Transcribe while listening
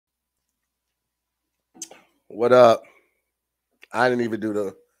What up? I didn't even do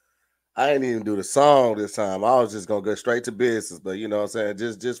the song this time. I was just gonna go straight to business, but you know what I'm saying,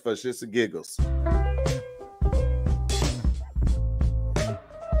 just for shits and giggles.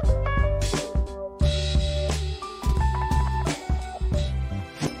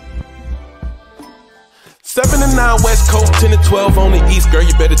 Seven to 9 West Coast, 10 to 12 on the East, girl,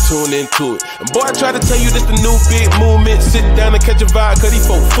 you better tune into it. And boy, I try to tell you this the new big movement. Sit down and catch a vibe, cause these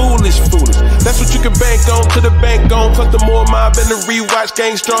folk foolish. That's what you can bank on, to the bank on. Plus the more mob and the rewatch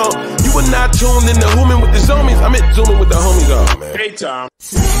gang strong. You are not tuned in the Hoomin' with the zoomies. I'm in zooming with the homies on, man. Hey, Tom.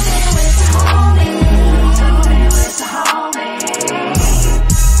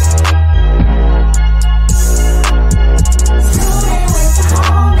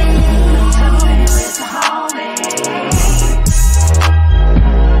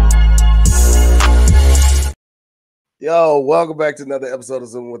 Yo, welcome back to another episode of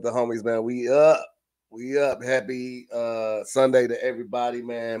Zooming with the Homies, man. We up. Happy Sunday to everybody,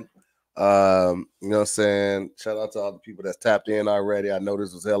 man. You know what I'm saying? Shout out to all the people that's tapped in already. I know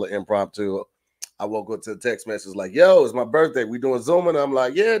this was hella impromptu. I woke up to a text message like, yo, it's my birthday. We doing Zooming. I'm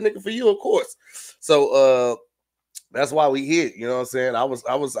like, yeah, nigga, for you, of course. So that's why we hit. You know what I'm saying? I was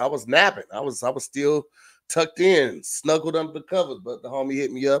napping. I was still tucked in, snuggled under the covers, but the homie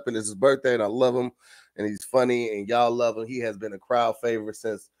hit me up and it's his birthday and I love him. And he's funny, and y'all love him. He has been a crowd favorite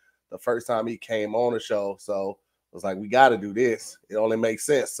since the first time he came on the show. So it was like, we got to do this. It only makes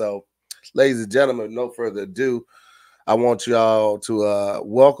sense. So, ladies and gentlemen, no further ado, I want y'all to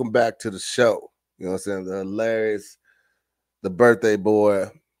welcome back to the show. You know what I'm saying? The hilarious, the birthday boy,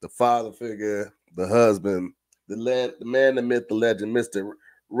 the father figure, the husband, the man, the myth, the legend, Mr.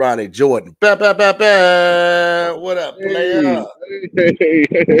 Ronnie Jordan. Bah, bah, bah, bah. What up, player?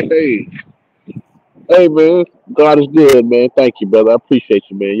 Hey. Hey, man, God is good, man. Thank you, brother. I appreciate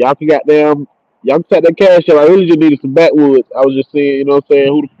you, man. Y'all can take that cash out. I really just needed some backwoods. I was just saying, you know what I'm saying?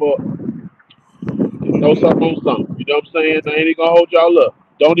 Who the fuck? Just throw something on something. You know what I'm saying? I ain't even gonna hold y'all up.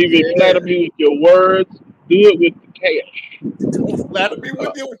 Don't even flatter me with your words. Do it with the cash. Don't flatter me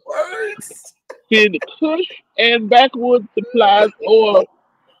with your words. Send Kush and backwoods supplies, or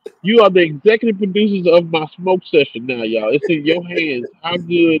you are the executive producers of my smoke session now, y'all. It's in your hands. How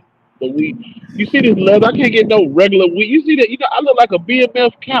good the weed. You see this leather? I can't get no regular weed. You see that? You know, I look like a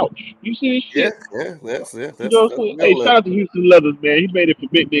BMF couch. You see this shit? Yeah, that's you know what I'm saying? Hey, shout out to Houston Leathers, man. He made it for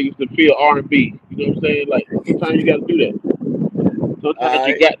big niggas to feel R&B. You know what I'm saying? Like, sometimes you got to do that. Sometimes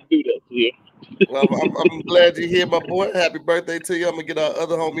you got to do that, here. Well, I'm glad you're here, my boy. Happy birthday to you. I'm going to get our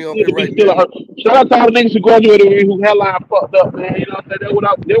other homie on here right now. Shout out to all the niggas who graduated with me who hairline fucked up, man. You know what I'm saying? That's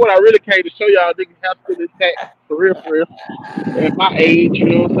what I really came to show y'all. Niggas have to do this for real. At my age, you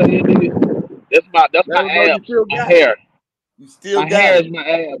know what I'm saying, nigga? That's my abs, my hair. You still my got hair it. is my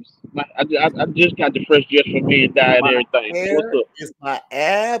abs. I just got the fresh dress from me and dye and everything. Hair What's up? is my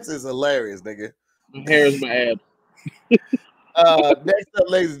abs is hilarious, nigga. My hair is my abs. Next up,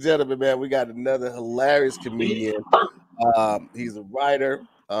 ladies and gentlemen, man, we got another hilarious comedian. He's a writer,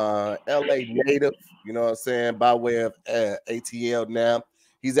 LA native, you know what I'm saying, by way of ATL now.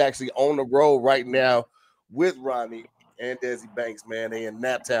 He's actually on the road right now with Ronnie and Desi Banks, man. They in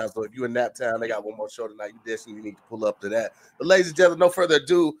Naptown. So if you're in Naptown, they got one more show tonight. You definitely need to pull up to that. But ladies and gentlemen, no further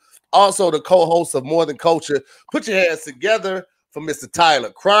ado, also the co-host of More Than Culture. Put your hands together for Mr.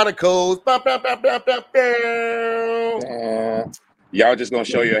 Tyler Chronicles. Y'all just gonna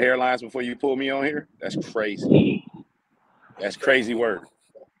show your hairlines before you pull me on here? That's crazy. That's crazy work.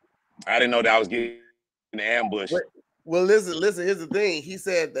 I didn't know that I was getting ambushed. Well, listen, here's the thing. He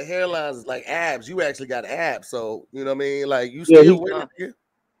said the hairlines is like abs. You actually got abs. So, you know what I mean? Like, you still winning here.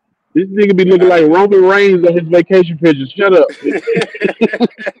 This nigga be looking like Roman Reigns on his vacation pictures. Shut up. Shut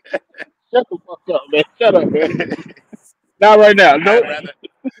the fuck up, man. Shut up, man. Not right now. Nope.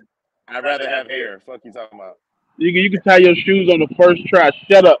 I'd rather have hair. Fuck you talking about. You can tie your shoes on the first try.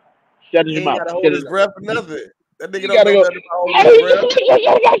 Shut up. Shut your mouth. He gotta hold his breath for nothing. That nigga don't know nothing about holding his breath.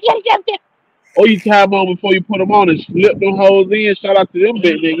 Or you tie them on before you put them on and slip them holes in. Shout out to them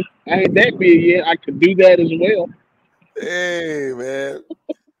big niggas. I ain't that big yet. I could do that as well. Hey, man.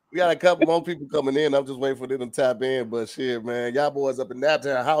 We got a couple more people coming in. I'm just waiting for them to tap in. But shit, man. Y'all boys up in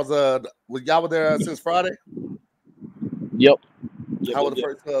Naptown. How's y'all were there since Friday? Yep. How was the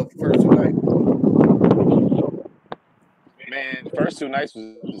first night? Man, the first 2 nights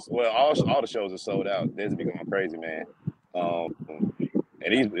was well. All the shows are sold out. They're be going crazy, man. And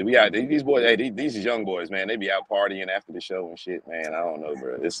these boys, hey, these young boys, man, they be out partying after the show and shit, man. I don't know,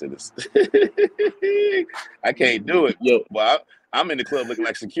 bro. This I can't do it. Yo, but I'm in the club looking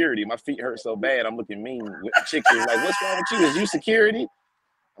like security. My feet hurt so bad, I'm looking mean. Chicks is like, "What's wrong with you? Is you security?"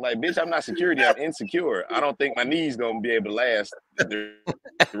 Like, bitch, I'm not security. I'm insecure. I don't think my knees gonna be able to last the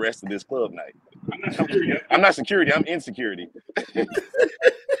rest of this club night. I'm not security. I'm insecurity. Hey,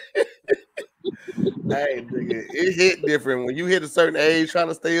 nigga, it hit different when you hit a certain age, trying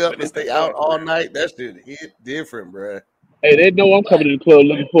to stay up and stay out all night. That shit hit different, bro. Hey, they know I'm coming to the club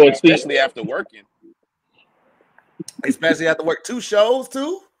looking for a seat. Especially after working. Especially after work. 2 shows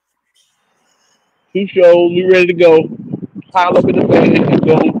too. 2 shows. We ready to go. Pile up in the van and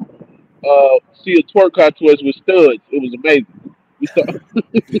go see a twerk contest with studs. It was amazing. We saw.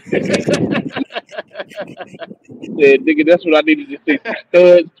 Said, nigga, that's what I needed to see.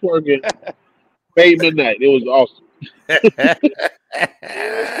 Studs twerking. Fade midnight. It was awesome.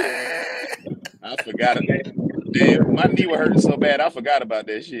 I forgot it. Man, my knee was hurting so bad. I forgot about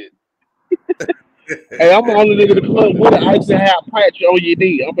that shit. Hey, I'm the only nigga in the club with an icy hot patch on your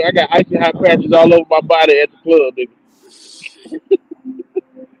knee. I got icy hot patches all over my body at the club, nigga.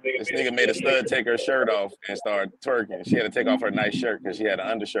 This nigga made a stud take her shirt off and start twerking. She had to take off her nice shirt because she had an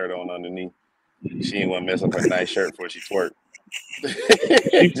undershirt on underneath. She didn't want to mess up her nice shirt before she twerked.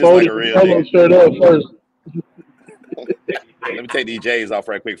 She Just folded like a real the nigga. shirt up first. Let me take these J's off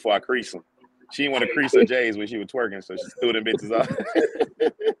right quick before I crease them. She didn't want to crease her J's when she was twerking, so she threw them bitches off.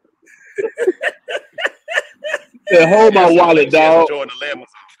 Said, hold my wallet, dog. Jordan 11s.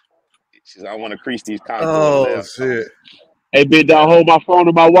 She said, I want to crease these Concord Oh 11s. shit! Hey, big dog, hold my phone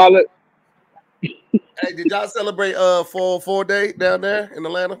in my wallet. Hey, did y'all celebrate 4 day down there in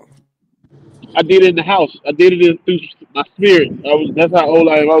Atlanta? I did it in the house. I did it through my spirit. That's how old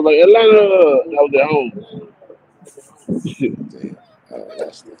I am. I was like, Atlanta. I was at home.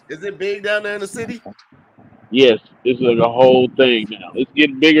 Is it big down there in the city? Yes, it's like a whole thing now. It's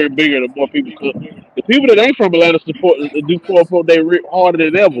getting bigger and bigger the more people come. The people that ain't from Atlanta support do 4 day harder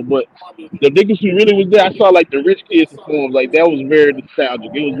than ever. But the niggas who really was there, I saw like the rich kids perform. Like that was very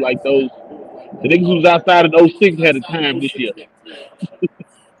nostalgic. It was like the niggas who was outside in 06 had a time this year.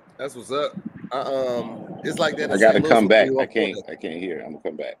 That's what's up. It's like that. I gotta come back. I can't hear. I'm gonna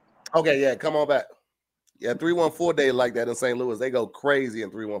come back. Okay, yeah, come on back. Yeah, 314 day like that in St. Louis. They go crazy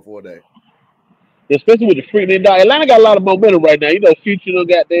in 314 day. Especially with the free Atlanta got a lot of momentum right now. You know, Future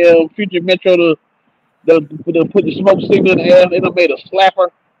Metro the put the smoke signal in the air. They done made a slapper.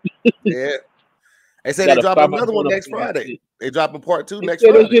 Yeah. They say they drop another one next Friday. They dropping part 2 next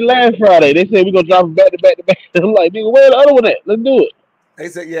Friday. Friday. They said last Friday. They said we're gonna drop it back to back to back. I'm like, nigga, where's the other one at? Let's do it. They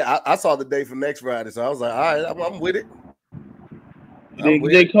said, yeah, I saw the day for next Friday, so I was like, all right, I'm with it.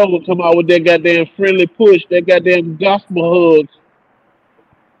 J. Cole will come out with that goddamn friendly push, that goddamn gospel hugs.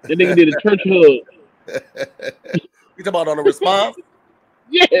 That nigga did a church hug. You talking about on a response?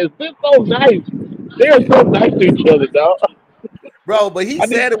 Yes, they're so nice. They're so nice to each other, dog. Bro, but he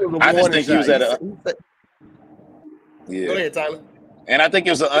said it was a warning. I just think he was at Yeah. Go ahead, Tyler. And I think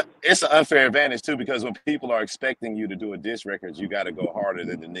it's an unfair advantage too, because when people are expecting you to do a diss record, you got to go harder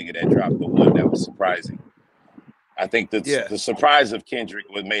than the nigga that dropped the one that was surprising. I think the surprise of Kendrick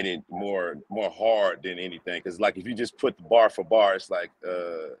was made it more hard than anything. Because like if you just put the bar for bar, it's like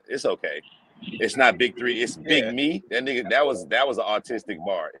it's okay. It's not Big 3. It's Big Me. That nigga that was an autistic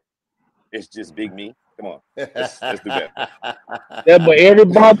bar. It's just Big Me. Come on, let's do that. Yeah, but every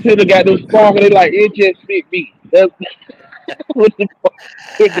bartender got those sparkle. They like it's just Big Me. That's with the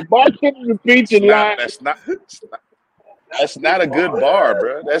bartender featuring line. That's not a good bar,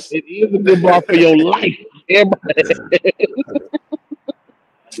 bro. It is a good bar for your life.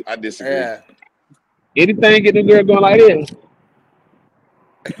 I disagree. Yeah. Anything get the girl going like this.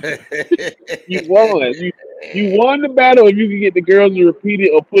 You won. You won the battle if you can get the girls to repeat it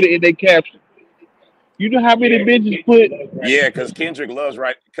or put it in their caption. You know how many bitches put? Yeah, because Kendrick loves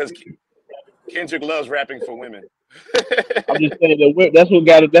rapping for women. I'm just saying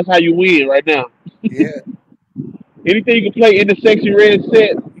that's how you win right now. Yeah. Anything you can play in the Sexy Red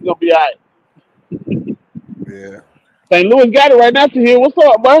set, you're gonna be all right. Yeah. St. Louis got it right now to hear. What's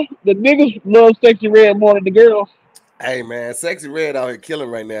up, bro? The niggas love Sexy Red more than the girls. Hey man, Sexy Red out here killing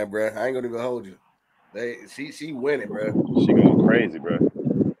right now, bro. I ain't gonna even hold you. She winning, bro. She going crazy, bro.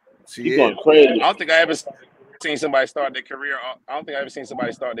 She's going crazy. I don't think I ever seen somebody start their career. I don't think I ever seen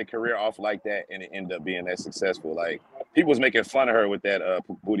somebody start their career off like that and it end up being that successful. Like people was making fun of her with that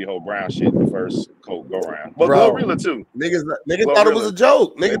Booty Hole Brown shit the first go round. But Glorilla too. Niggas thought it was a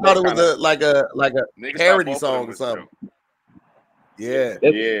joke. Niggas thought it was like a parody song or something. Yeah.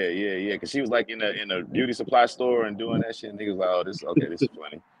 Because she was like in a beauty supply store and doing that shit. And niggas like, oh, this is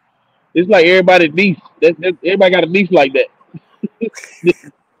funny. It's like everybody's niece. Everybody got a niece like that.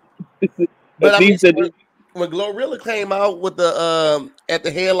 But I mean, when Glorilla came out with the at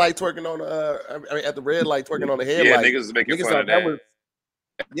the headlight twerking on at the red light twerking on the headlight, niggas was making fun of that.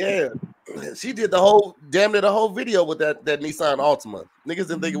 Yeah, she did the whole damn near the whole video with that Nissan Altima. Niggas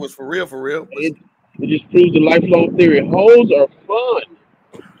didn't think it was for real, It just proves the lifelong theory. Hoes are fun.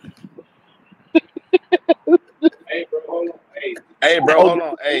 Hey, bro, hold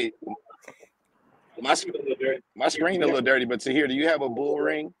on. Hey, my screen a little dirty, but Tahir, do you have a bull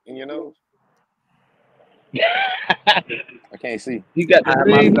ring in your nose? I can't see. You got the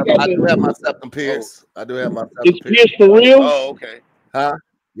ring. I do have my septum pierced. I do have my septum pierced. It's pierced for real? Oh, okay. Huh?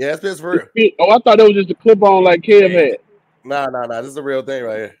 Yeah, it's pierced for real. Oh, I thought that was just a clip-on like Kev had. Nah. This is the real thing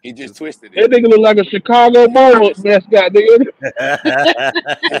right here. He just twisted it. That nigga look like a Chicago Bulls mascot, nigga.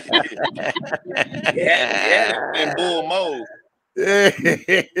 yeah, in bull mode.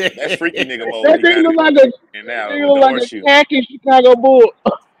 That's freaky nigga mode. That nigga look like a khaki Chicago Bull.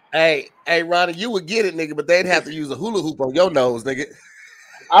 Hey, Ronnie, you would get it, nigga, but they'd have to use a hula hoop on your nose, nigga.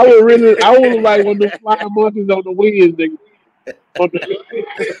 I would like one of the flying monkeys on the wings, nigga.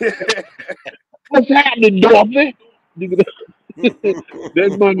 What's happening, Dolphin?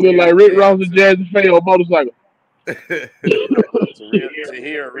 That monkey look like Rick Ross and Jazzy Faye on a motorcycle. To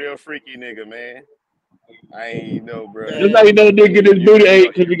hear a real freaky nigga, man. I ain't know, bro. That's how you know nigga get his booty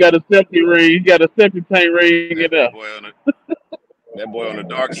ate because he got a septic ring. He got a septic tank ring in there. That boy on the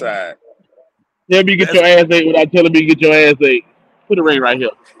dark side. Tell me get your ass ate without telling me to get your ass ate. Put the ring right here.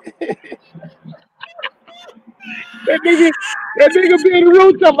 That nigga be in the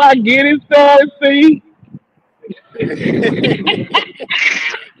room talking about get it started, see?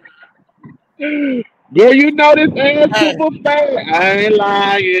 Girl, you know this ass super fat. I ain't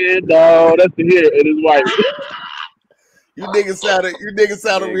lying, dog. That's the hit and his wife. You niggas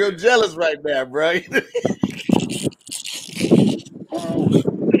sounded real jealous right now, bro.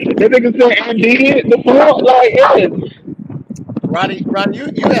 That nigga said I did the fuck like yes. Ronnie, you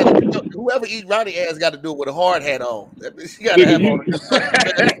had whoever eat Ronnie ass got to do it with a hard hat on. She got to have on.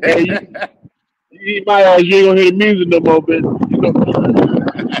 You eat my ass, you ain't gonna hear the music no more, bitch.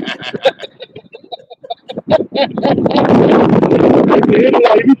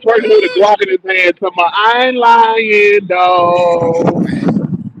 He's twerking with a Glock in his hand, talking about, I ain't lying, dog.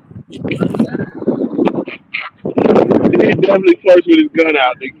 He definitely twerks with his gun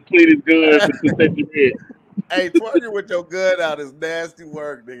out. They can clean his gun to protect your head. Hey, twerking with your gun out is nasty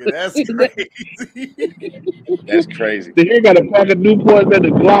work, nigga. That's crazy. That's crazy. He got a pack of Newports and a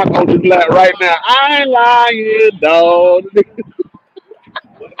Glock on his lap right now. I ain't lying, dog.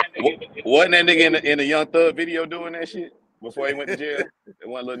 Wasn't that nigga in the Young Thug video doing that shit before he went to jail? That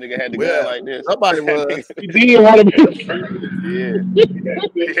one little nigga had the gun like this. Somebody was. He did have a pistol. Yeah.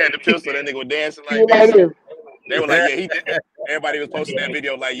 He had the pistol. That nigga was dancing like this. They were like, yeah, he did. Everybody was posting that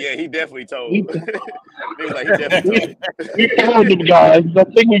video like, yeah, he definitely told. They was like, he definitely told. We found him, guys. I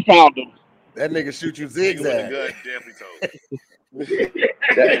think we found him. That nigga shoot you zigzag. Gun, definitely told.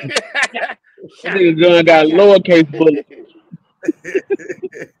 That nigga gun got lowercase bullets.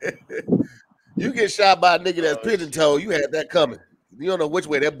 You get shot by a nigga that's pigeon toed, you had that coming. You don't know which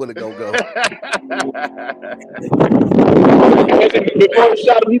way that bullet gonna go. Before he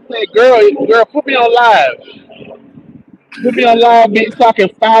shot him, he said, girl, put me on live. Put me on live, bitch, so I can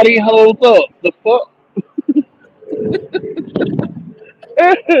fire these hoes up. The fuck?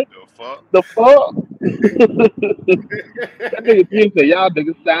 The fuck? That nigga Pete said, y'all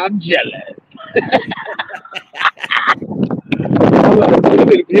niggas sound jealous.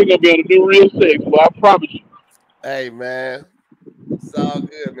 He's gonna be able to do real sex, boy, I promise you. Hey, man. It's all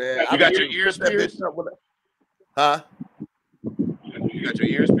good, man. You got your ears pierced? Huh? You got your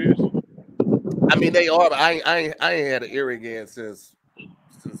ears pierced? I mean, they are, but I ain't had an earring in since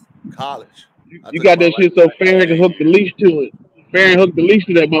college. You got that shit so Farron can hook the leash to it. Farron hooked the leash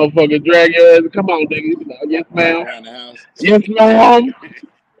to that motherfucker. Drag your ass. Come on, nigga. Yes, ma'am. Yes, ma'am.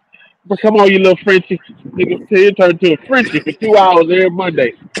 But come on, you little Frenchie. Nigga, he turned to a Frenchie for 2 hours every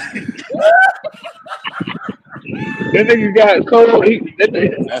Monday. That nigga got so.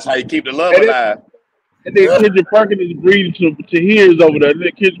 That's how you keep the love alive. And then Kendrick Perkins is breeding to hears over there. And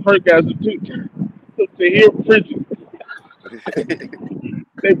then Kendrick Perkins got some to hear Frenchie.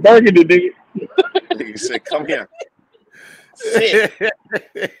 They burning the nigga. Nigga said, come here. Sit.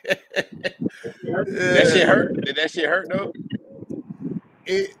 That shit hurt? Did that shit hurt though?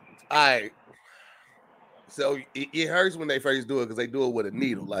 So it hurts when they first do it because they do it with a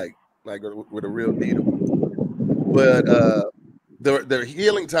needle, like with a real needle. But the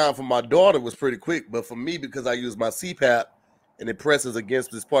healing time for my daughter was pretty quick. But for me, because I use my CPAP and it presses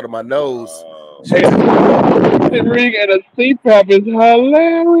against this part of my nose. The ring and a CPAP is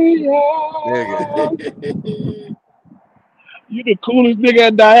hilarious. Nigga. You the coolest nigga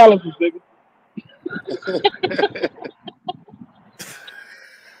at dialysis, nigga.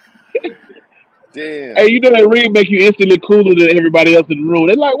 Damn. Hey, you know that ring make you instantly cooler than everybody else in the room.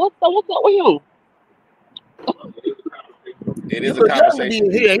 They're like, what's up with him? It is a conversation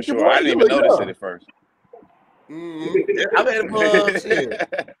piece for sure. I didn't even notice it at first. I've had him shit.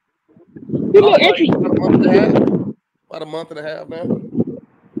 You look interesting. About a month and a half now.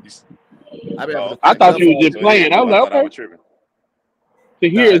 I thought you was just playing. I was like, okay. So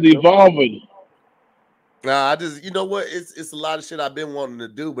here is evolving. Nah, I just, you know what? It's a lot of shit I've been wanting to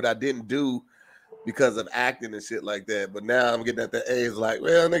do, but I didn't do because of acting and shit like that. But now I'm getting at the age like,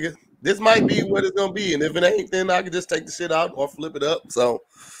 well, nigga, this might be what it's gonna be, and if it ain't, then I can just take the shit out or flip it up. So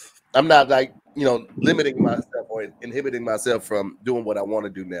I'm not like, you know, limiting myself or inhibiting myself from doing what I want to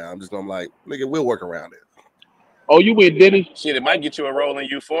do now. I'm just gonna like, nigga, we'll work around it. Oh, you went Dennis? Shit, it might get you a role in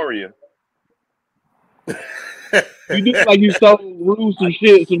Euphoria. You look like you saw Rue some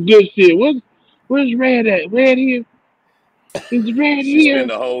shit, some good shit. Where's Red at? Red here? Is Red She here? spent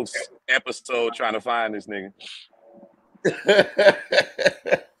the whole episode trying to find this nigga.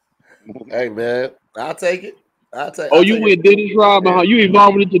 Hey man, I'll take it. Oh, you went Dennis Rodman, huh? You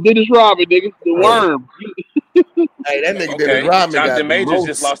evolved into Dennis Rodman, nigga. The worm. Hey, that nigga Dennis Rodman. Jonathan Majors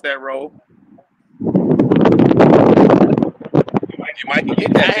just lost that role. You might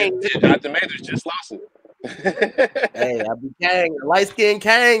get that. Jonathan Majors just lost it. Hey, I be Kang, light skinned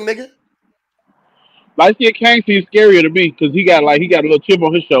Kang, nigga. Light skinned Kang seems scarier to me because he got a little chip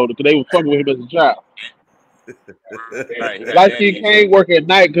on his shoulder because they was fucking with him as a child. Right, Light skinned Kang work at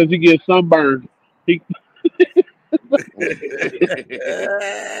night because he gets sunburned.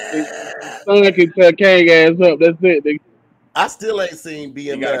 Son can tell Kang ass up. That's it, nigga. I still ain't seen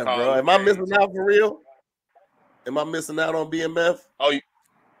BMF, bro. Am I missing out for real? Am I missing out on BMF? Oh,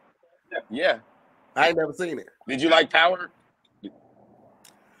 yeah. I ain't never seen it. Did you like Power? It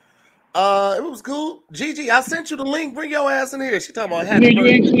was cool. Gigi, I sent you the link. Bring your ass in here. She talking about happy birthday. You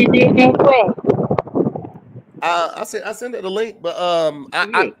ain't seen BMF, bro. I sent her the link, but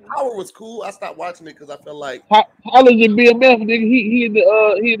Power was cool. I stopped watching it because I felt like Tyler's in BMF, nigga. He in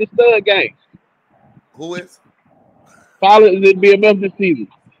the stud gang. Who is? Tyler is in BMF this season.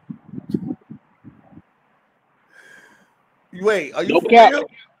 Wait, are you no for cap. real?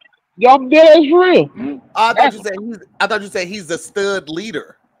 Y'all dead as real. I thought you said he's the stud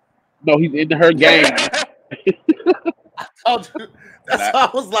leader. No, he's in her gang. I told you. That's why I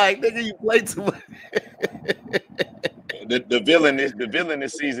was like, nigga, you play too much. the villain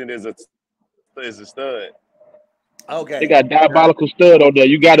this season is a stud. Okay. They got Diabolical Stud on there.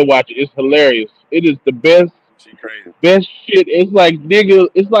 You got to watch it. It's hilarious. It is the best. She crazy. Best shit. It's like nigga.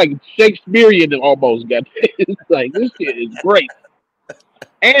 It's like Shakespearean almost. Got it's like this shit is great.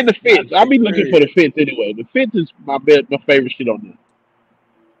 And the fence. I be looking for the fence anyway. The fence is my favorite shit on there.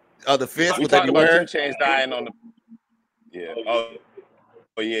 Oh, the fence. We talked about 2 Chainz dying on the. Yeah. Oh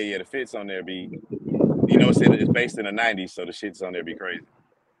yeah. The fits on there be. You know, it's based in the '90s, so the shits on there be crazy.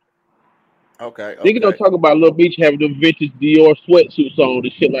 Okay. Niggas don't talk about Lil Beach having them vintage Dior sweatsuits on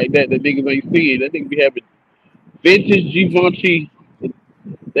and shit like that. That niggas ain't seeing. That nigga be having vintage Givenchy.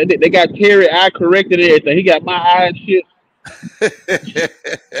 They got Terry eye corrected and everything. He got my eye and shit.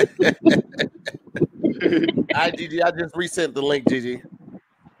 Hi, Gigi. I just resent the link, Gigi.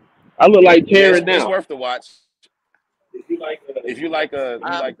 I look like Terry now. It's worth the watch. If you like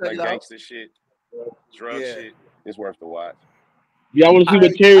gangster shit, drug shit, it's worth the watch. Y'all want to see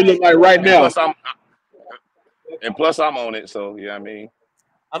what Terry look like right now? Plus, I'm on it, so yeah. I mean,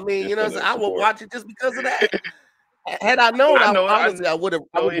 you know, I would watch it just because of that. Had I known, I would have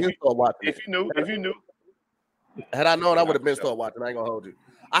been still watching. If you knew. Had I known, I would have been still watching. I ain't gonna hold you.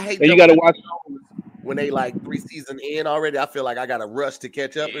 I hate. You gotta watch when they like 3 seasons in already. I feel like I gotta rush to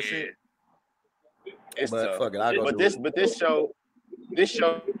catch up and shit. It's but tough. Fuck it, but this show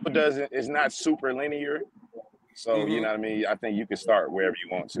is not super linear. So you know what I mean. I think you can start wherever you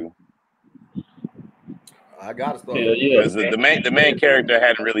want to. I gotta start. Because the main character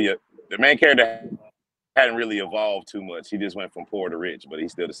hadn't really evolved too much. He just went from poor to rich, but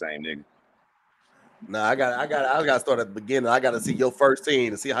he's still the same nigga. Nah, I gotta start at the beginning. I gotta see your first scene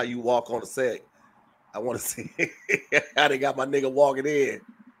and see how you walk on the set. I want to see how they got my nigga walking in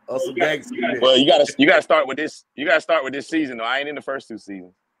on some gangster. Well, you gotta start with this. You gotta start with this season though. I ain't in the first 2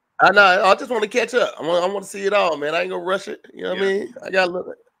 seasons. I know. I just want to catch up. I want to see it all, man. I ain't gonna rush it. You know what I mean? I got a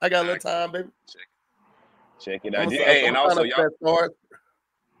little time, baby. Check it out. Hey, and also y'all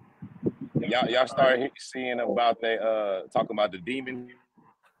start seeing about talking about the demon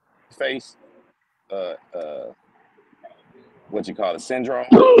face. What you call it, syndrome?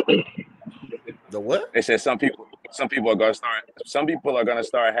 The what? They said some people are gonna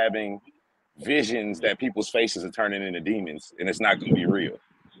start having visions that people's faces are turning into demons, and it's not gonna be real.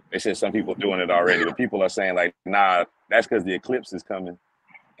 They said some people doing it already, but people are saying like, nah, that's because the eclipse is coming,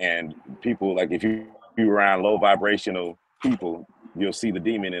 and people like if you around low vibrational people, you'll see the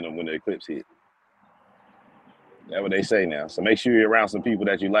demon in them when the eclipse hit. That's what they say now. So make sure you're around some people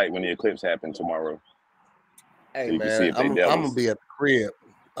that you like when the eclipse happens tomorrow. Hey so man, I'm gonna be at the crib.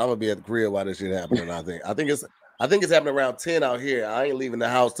 I'm gonna be at the crib while this shit happening. I think it's happening around 10 out here. I ain't leaving the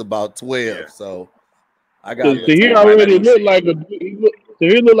house till about 12. So I got. So he already looked like a.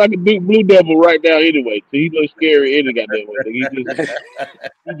 He looked like a big blue devil right now. Anyway, so he looks scary any goddamn way.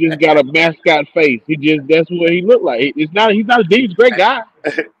 He just got a mascot face. That's what he looked like. He's not a Dean's great guy.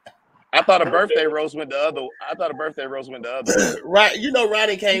 I thought a birthday roast went the other. Way. Right, you know,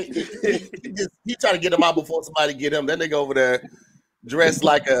 Ronnie came. He tried to get him out before somebody get him. That nigga over there dressed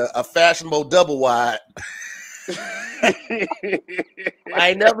like a fashionable double wide. I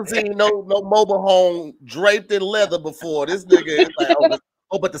ain't never seen no mobile home draped in leather before. This nigga is like,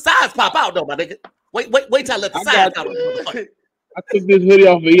 oh, but the sides pop out though, my nigga. Wait till I let the sides out. I took this hoodie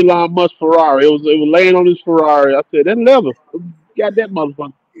off of Elon Musk Ferrari. It was laying on his Ferrari. I said, that's leather. Got that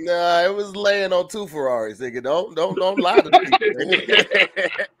motherfucker. Nah, it was laying on 2 Ferraris, nigga. Don't lie to people.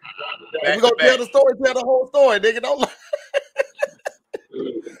 If we gonna tell the story, tell the whole story, nigga. Don't lie.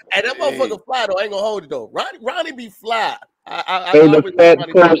 And that motherfucker fly though. I ain't gonna hold it though. Ronnie be fly. Hey, the fat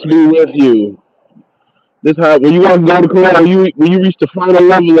force be with you. This how when you want to go to corral, when you reach the final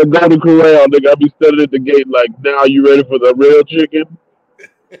level of go to corral, nigga, I'll be standing at the gate like, now you ready for the real chicken?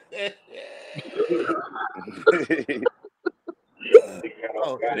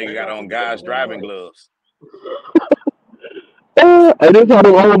 Nigga got on guys driving gloves. And this how the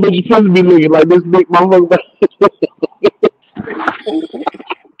old bitch supposed to be looking like this big motherfucker.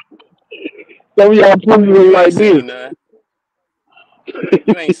 Some of y'all pussy look like this.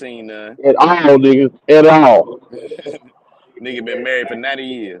 You ain't seen none. At all, niggas. At all. Nigga been married for 90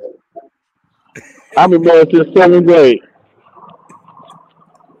 years. I've been married since 7th grade.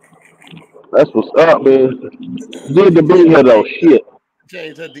 That's what's up, man. Did the big head though, shit.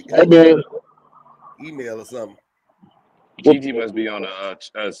 Change her hey, man. Email or something. Gigi must be on a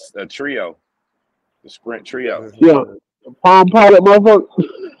trio. The Sprint trio. Yeah. Palm Pilot, motherfucker.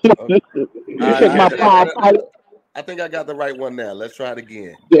 Check my Palm Pilot. I think I got the right one now. Let's try it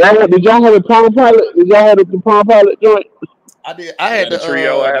again. Did y'all have a Palm Pilot? Did y'all have the Palm Pilot joint? I did. I had the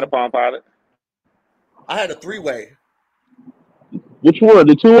trio. I had a Palm Pilot. I had a 3-way. Which one?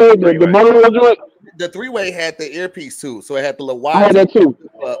 The 2-way? The Motorola joint? The 3-way had the earpiece too, so it had the little wire. I had that too.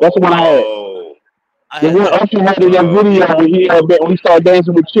 That's the one I had. The one Usher had in that video when he started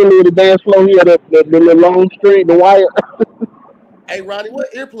dancing with Chili at the dance floor. He had the little long string, the wire. Hey Ronnie,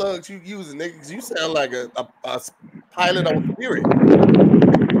 what earplugs you using, nigga? Cause you sound like a pilot on Spirit.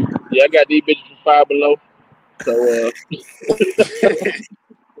 Yeah, I got these bitches from Five Below. So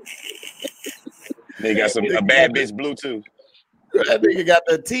they got a bad bitch Bluetooth. That nigga got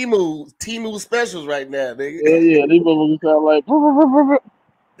the Temu specials right now, nigga. Yeah, these motherfuckers sound like.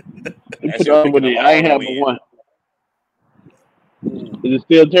 I ain't having one. Is it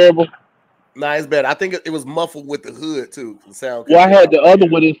still terrible? Nah, it's bad. I think it was muffled with the hood too. Sound. Well, I had the other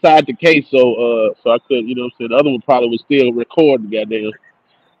one inside the case, so I could, you know what I'm saying. The other one probably was still recording, goddamn.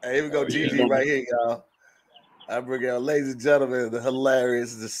 Hey, here we go, Gigi, right here, y'all. I bring out, ladies and gentlemen, the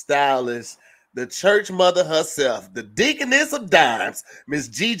hilarious, the stylish, the church mother herself, the deaconess of dimes, Miss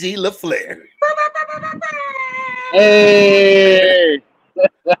Gigi LaFleur. Hey.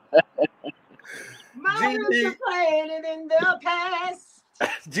 Gigi. Playing in the past.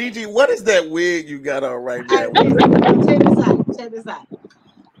 Gigi, what is that wig you got on right now? Check this out.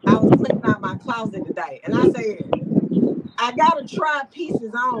 I was cleaning out my closet today, and I said, I gotta try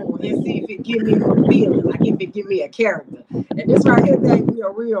pieces on and see if it give me a feeling, like if it give me a character. And this right here gave me a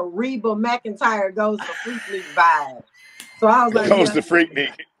real Reba McEntire goes to Freaknik vibe. So I was like, goes to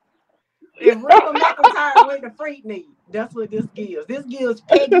Freaknik. If Reba McEntire went to Freaknik, that's what this gives. This gives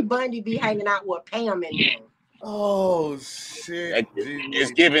Peggy Bundy be hanging out with Pam and them. Oh shit!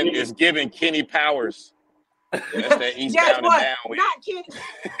 It's giving Kenny Powers. That's that Eastbound and Down with. Not Kenny.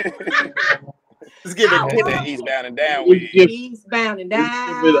 It's giving that Eastbound and Down with. Eastbound and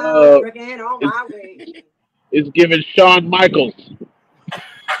Down. Working on my way. It's giving Shawn Michaels.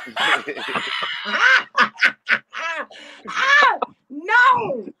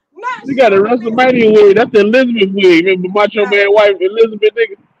 No. You got a WrestleMania wig. That's the Elizabeth wig. Remember Macho Man wife Elizabeth,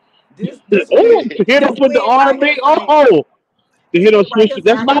 nigga? This to hit him with the R&B. To hit him switch.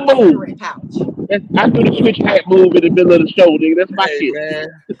 That's my move. I do the switch hat move in the middle of the show, nigga. That's my shit. Man.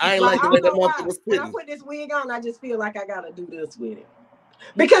 I ain't like the way that motherfucker was when I put this wig on, I just feel like I gotta do this with it.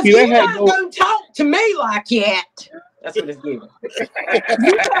 Because you're not gonna talk to me like that. That's what it's giving.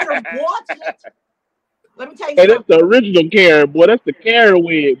 You better watch it. Let me tell you Hey, something. that's the original Karen, boy. That's the Karen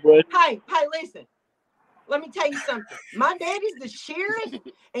wig, boy. Hey, listen. Let me tell you something. My daddy's the sheriff,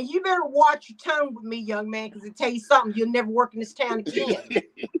 and you better watch your tongue with me, young man, because it tell you something. You'll never work in this town again.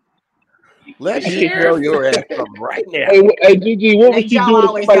 Let me tell your ass something right now. Hey, Gigi, what was she y'all doing?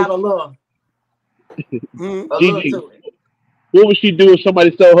 always got a love. Gigi, what would she do if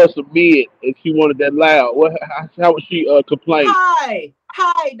somebody sold her some mid and she wanted that loud? How would she complain? Hi,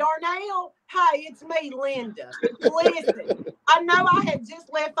 Darnell. Hi, it's me, Linda. Listen, I know I had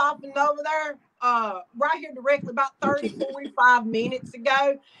just left off and over there, right here directly about 45 minutes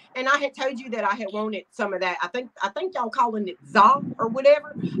ago, and I had told you that I had wanted some of that. I think y'all calling it za or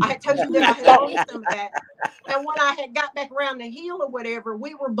whatever. I had told you that I had wanted some of that, and when I had got back around the hill or whatever,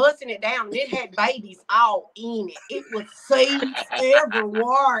 we were busting it down, and it had babies all in it. It was seeds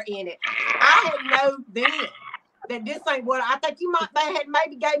everywhere in it. I had known then that this ain't what I think. You might have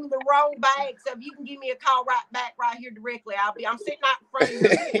maybe gave me the wrong bag. So if you can give me a call right back right here directly, I'm sitting out in front of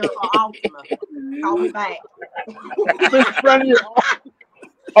your Altima. Call me back. I'm sitting in front of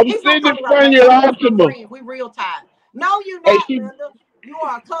your Altima. We real tight. No, you're not, Linda. You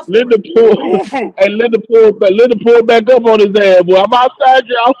are a customer. Linda pulled back up on his ass, boy. I'm outside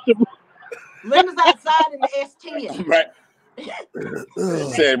your Altima. Linda's outside in the S10. Right.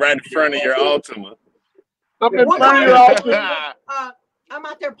 Said right in front of your Altima. I'm in front of your Altima. I'm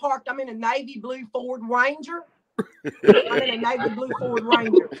out there parked. I'm in a navy blue Ford Ranger.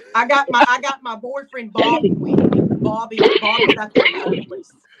 I got my boyfriend Bobby with me. Bobby's out there in the other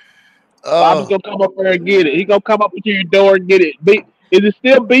place. Bobby's gonna come up there and get it. He gonna come up to your door and get it. Is it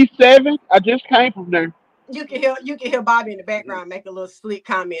still B7? I just came from there. You can hear Bobby in the background make a little slick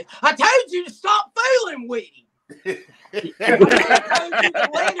comment. I told you to stop fooling with him. I told you to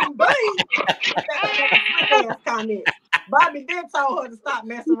let him be. Comment. Bobby did tell her to stop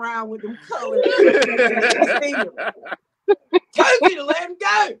messing around with them colors. Told you to let him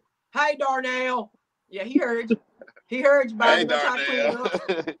go. Hey, Darnell. Yeah, he heard you. Bobby. Hey, Darnell.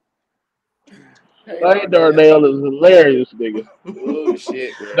 Hey, Darnell is hilarious, nigga. Oh,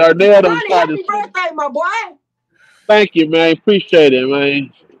 shit, bro. Darnell Ronnie, happy birthday, my boy. Thank you, man. Appreciate it,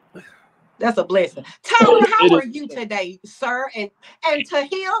 man. That's a blessing. Tyler, how are you today, sir? And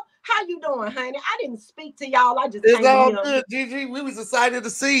Tahil, how you doing, honey? I didn't speak to y'all. I just it's all good, Gigi. We was excited to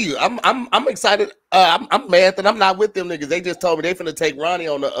see you. I'm excited. I'm mad that I'm not with them niggas. They just told me they finna take Ronnie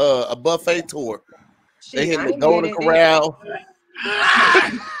on a buffet tour. They hitting the Golden Corral.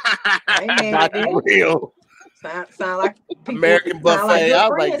 Not real. Sound like American buffet. Like I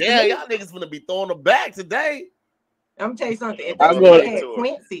was like, damn, y'all niggas finna be throwing them back today. I'm gonna tell you something. If I'm going to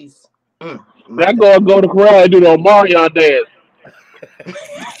Quincy's. I'm going to go to Corral and do the Marion dance.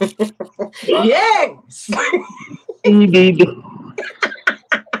 Yes.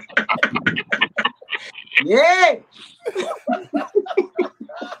 Yeah.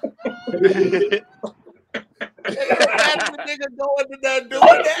 Nigga going to that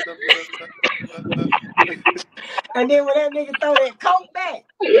doing that. And then when that nigga throw that coat back,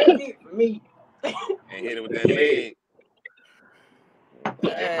 that's it for me. And hit it with that leg.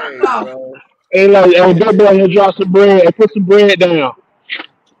 Hey, like, oh, that boy, he'll drop some bread and put some bread down.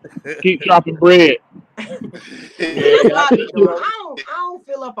 Keep dropping bread. I don't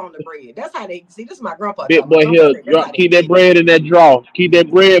fill up on the bread. That's how they see. This is my grandpa. Big boy, keep that bread in that drawer. Keep that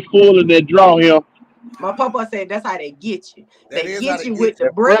bread full in that drawer here. My papa said that's how they get you. They get you with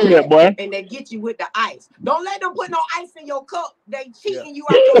the bread, and they get you with the ice. Don't let them put no ice in your cup. They cheating you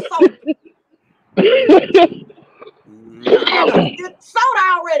out your soda. The soda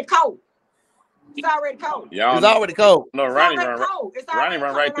already cold. It's already cold. It's already cold. No, Ronnie run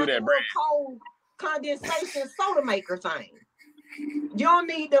right through that bread. Cold condensation soda maker thing. You don't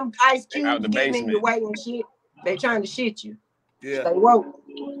need them ice cubes getting in your way and shit. They trying to shit you. Yeah.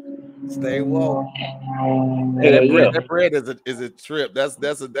 Stay woke. Yeah, that bread is a trip. That's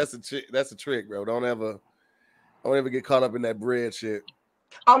a trick, bro. Don't ever get caught up in that bread shit.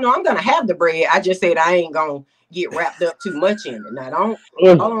 Oh no, I'm gonna have the bread. I just said I ain't gonna get wrapped up too much in it. Now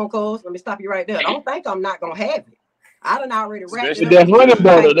hold on, cuz. Let me stop you right there. Don't think I'm not gonna have it. I done already wrapped it up. That honey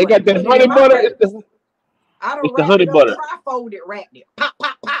butter. They got that honey butter. It's the honey butter. Trifold it, wrapped it, pop,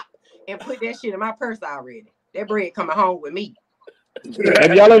 and put that shit in my purse already. That bread coming home with me.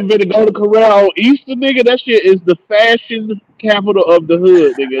 Have y'all ever been to Golden Corral on Easter, nigga? That shit is the fashion capital of the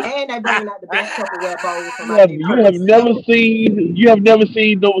hood, nigga. And they bringing out the best Tupperware bowls from you have never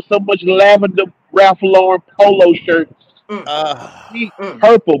seen so much lavender Ralph Lauren polo shirts.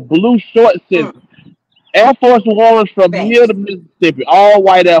 Purple, blue shorts, and Air Force Ones from here to Mississippi. All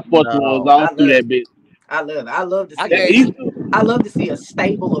white Air Force Ones all through that bitch. I love it. I love to see a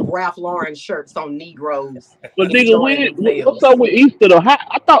stable of Ralph Lauren shirts on Negroes. But nigga, what's up with Easter though?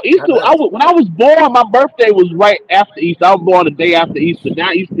 I thought Easter. When I was born, my birthday was right after Easter. I was born the day after Easter.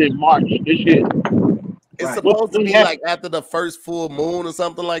 Now Easter in March. This shit. It's supposed to be like after the first full moon or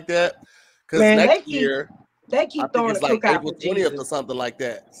something like that. Because next year they keep throwing it's like April 20th or something like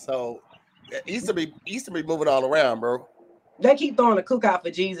that. So Easter be moving all around, bro. They keep throwing a cookout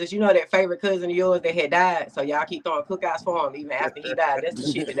for Jesus. You know that favorite cousin of yours that had died, so y'all keep throwing cookouts for him even after he died. That's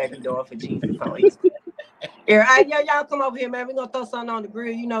the shit that they be doing for Jesus on Easter. Y'all come over here, man. We're gonna throw something on the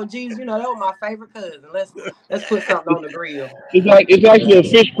grill. You know, Jesus, that was my favorite cousin. Let's put something on the grill. It's actually a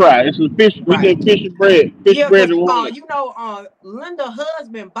fish fry. It's a fish. We did fish and bread. Linda's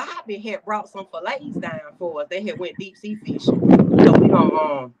husband Bobby had brought some fillets down for us. They had went deep sea fishing.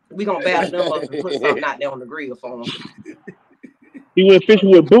 So we gonna battle them up and put something out there on the grill for them. He went fishing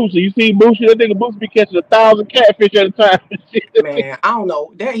with Boosie. You see Boosie? That nigga Boosie be catching 1,000 catfish at a time. Man, I don't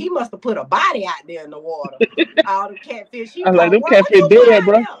know. He must have put a body out there in the water. All the catfish. I like them catfish dead,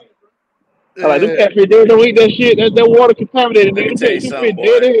 bro. I like them catfish dead. Don't eat that shit. That water contaminated. Let me tell you something,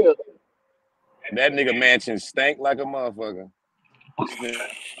 boy. That nigga mansion stank like a motherfucker.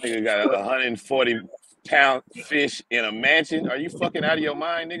 Nigga got a 140-pound fish in a mansion. Are you fucking out of your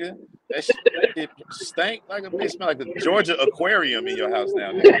mind, nigga? That shit stank like a bitch. Smell like the Georgia aquarium in your house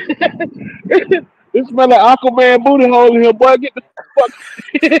now, nigga. It smell like Aquaman booty hole in here, boy. Get the fuck.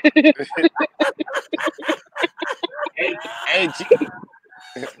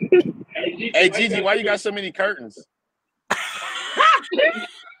 Hey, Gigi, why you got so many curtains?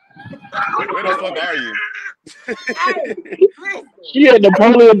 Where the fuck are you? She at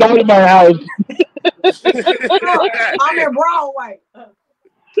Napoleon Dynamite house. I'm in Broadway.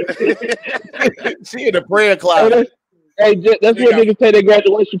 She in the prayer closet. Hey, that's what niggas say their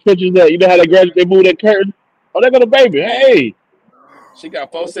graduation pictures at. You know how they graduate, they move that curtain? Oh, they got a baby. Hey. She got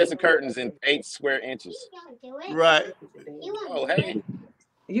 4 sets of curtains in 8 square inches. Right. Oh, hey.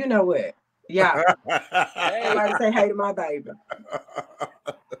 You know what? Yeah. Somebody say hey to my baby.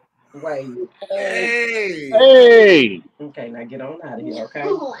 Wait. Hey. Okay, now get on out of here, okay?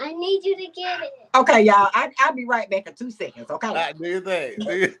 Oh, I need you to get it. Okay, y'all. I'll be right back in 2 seconds, okay? Do your thing.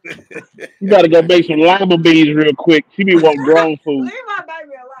 You gotta go make some lima beans real quick. She be wanting grown food. Leave my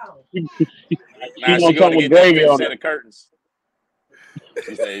baby alone. She wants something with gravy on it. Curtains.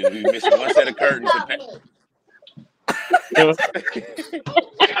 She said we missing 1 set of curtains.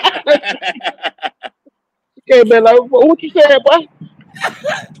 Okay, man, like, what you saying, boy?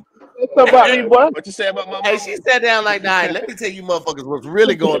 What's about me, boy? What you say about my mom? Hey, she sat down like, nah, let me tell you motherfuckers what's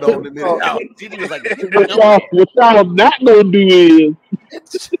really going on in this house. Gigi was like, what y'all not gonna do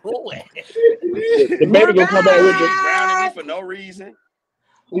is the baby gonna come back with the drowning me for no reason.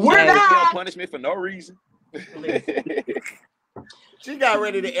 We're not punish me for no reason. She got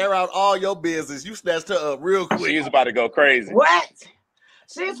ready to air out all your business. You snatched her up real quick. She was about to go crazy. What?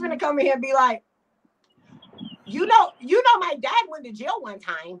 She's gonna come in here and be like, you know, my dad went to jail one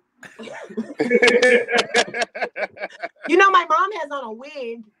time. You know, my mom has on a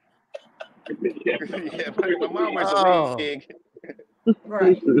wig. Yeah, my mom wears a wig.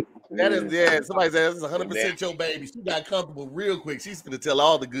 Right. That is, somebody said this is 100% your baby. She got comfortable real quick. She's gonna tell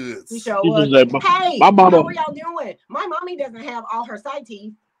all the goods. She sure was. Like, hey, my mama, how are y'all doing? My mommy doesn't have all her side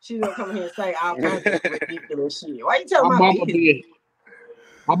teeth. She's gonna come here and say all kinds of ridiculous shit. Why you telling my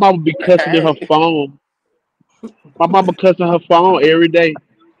mama be cussing in her phone. My mama cussing her phone every day.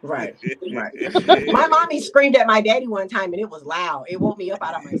 Right. My mommy screamed at my daddy one time and it was loud. It woke me up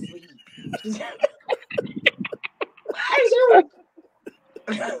out of my sleep.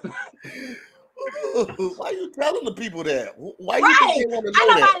 Why are you telling the people that? Why you think they want to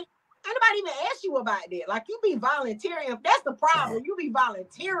know that? Nobody even asked you about that. Like, you be volunteering. That's the problem. You be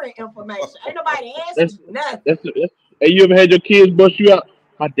volunteering information. Ain't nobody asking you nothing. Hey, you ever had your kids bust you out?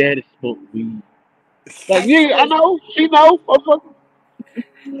 My daddy smoked weed. Like, yeah, I know. She know.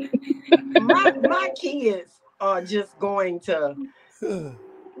 My kids are just going to.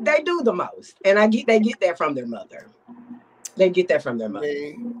 They do the most, and they get that from their mother. They get that from their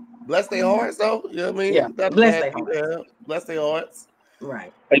mother. Bless their hearts, though. You know what I mean? Yeah. Bless their hearts. Yeah. Bless their hearts.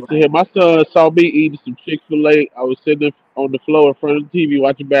 Right. Hey, my son saw me eating some Chick-fil-A. I was sitting on the floor in front of the TV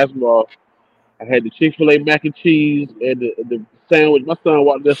watching basketball. I had the Chick-fil-A mac and cheese and the sandwich. My son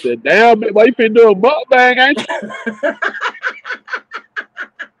walked up and said, "Damn, man, why you finna do a mukbang, ain't you?"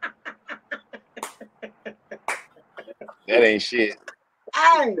 That ain't shit.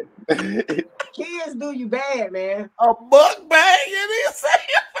 Hey, kids do you bad, man. A mukbang, you didn't say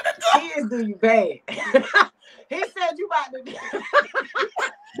it for the kids do you bad. He said you about to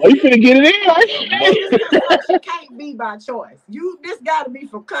Well, you finna get it in. This can't be by choice. This got to be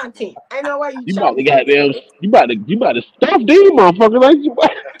for content. Ain't no way you about to goddamn. You about to stuff these motherfuckers. Like you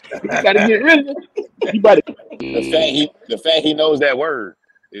got to get rid of them. You about to. The fact he knows that word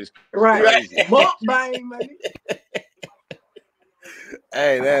is crazy. Mukbang, man.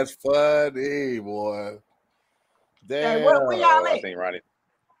 Hey, that's funny, boy. Damn. Hey, where y'all at?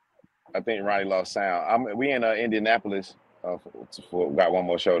 I think Ronnie lost sound. We in Indianapolis. We got one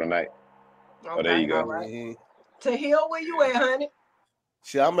more show tonight. Okay, there you go. All right. Hill, where you at, honey?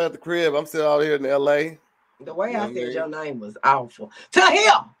 Shit, I'm at the crib. I'm still out here in LA. The way I said your name was awful.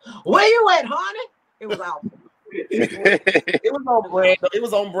 Hill, where you at, honey? It was awful. It was on brand. It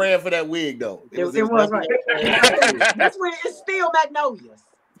was on brand for that wig, though. It was right. That's when it's still Magnolias.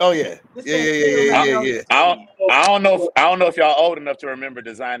 Oh yeah. Yeah. I don't know if y'all old enough to remember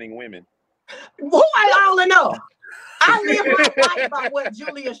Designing Women. Who ain't old enough? I live my life by what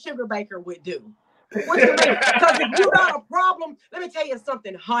Julia Sugarbaker would do. What you mean? Because if you got a problem, let me tell you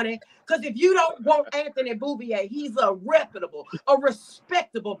something, honey. Because if you don't want Anthony Bouvier, he's a reputable, a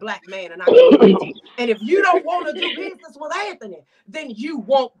respectable black man in our community. And if you don't want to do business with Anthony, then you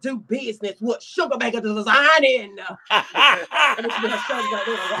won't do business with Sugarbaker Designing. And it's been a show right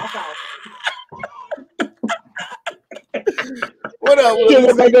there to walk off. What up?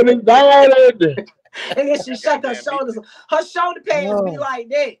 Sugarbaker Designing. And then she shut her shoulders. Her shoulder pads be like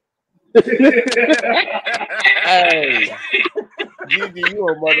that. Hey, Gigi, you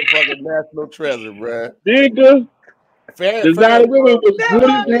a motherfucking national treasure, bruh. Nigga. Designing Women was good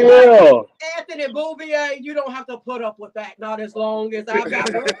as hell. Anthony Bouvier, you don't have to put up with that. Not as long as I've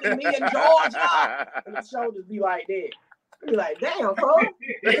got work in me in Georgia. And the shoulders be like that. Be like, damn, folks.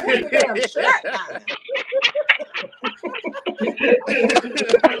 Damn shirt now.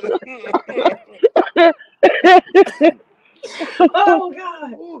 Oh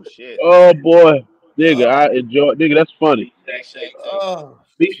God. Oh shit. Oh boy. Nigga, I enjoy nigga, that's funny.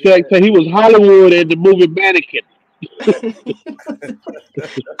 Big Shaq said he was Hollywood in the movie Mannequin.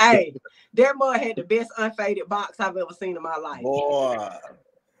 Hey, that mug had the best unfaded box I've ever seen in my life. Boy.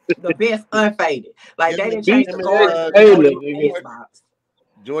 The best unfaded. Like they didn't change the card. Box.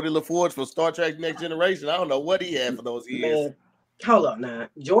 Geordie LaForge for Star Trek Next Generation. I don't know what he had for those years. Man, hold up now.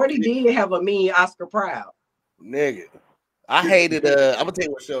 Geordie did have a mean Oscar Proud. Nigga. I hated I'm gonna tell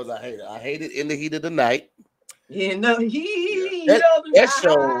you what shows I hated. I hated In the Heat of the Night. In the heat of the that night.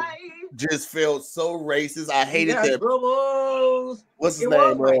 show just felt so racist. I hated that. Bubbles. What's his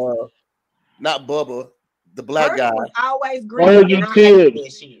name? Not Bubba, the black Virgil guy. Was always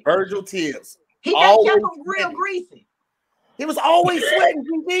greasy. Virgil Tibbs. He kept him real greasy. He was always sweating.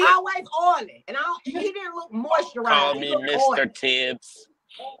 Always oily, and he didn't look moisturized. Call me Mr. Tibbs.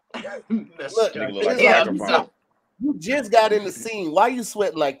 Look, you just got in the scene. Why you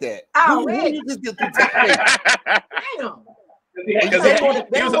sweating like that? Already. You just get through Damn.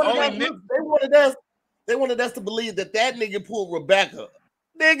 They wanted us to believe that nigga pulled Rebecca.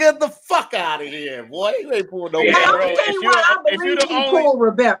 Nigga, the fuck out of here, boy. You ain't pulled no. I'll tell you why I believe he pulled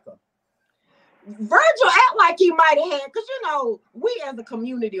Rebecca. Virgil act like he might have had, because you know, we as a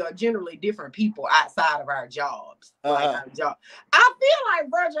community are generally different people outside of our jobs. Like our job. I feel like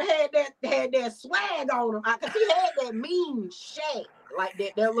Virgil had that swag on him, because he had that mean shake, like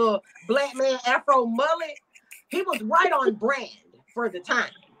that little black man afro mullet. He was right on brand for the time.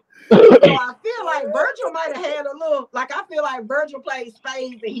 So I feel like Virgil might have had a little, like I feel like Virgil played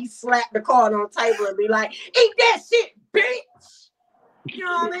spades and he slapped the card on the table and be like, eat that shit, bitch. You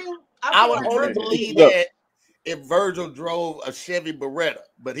know what I mean? I would only believe that if Virgil drove a Chevy Beretta,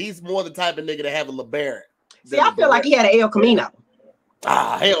 but he's more the type of nigga to have a LeBaron. See, I feel like he had an El Camino.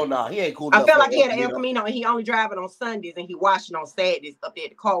 Hell no, he ain't cool. I felt like he had an El Camino and he only driving on Sundays and he washing on Saturdays up there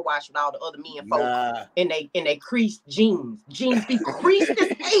at the car wash with all the other men folk in they creased jeans. Jeans be creased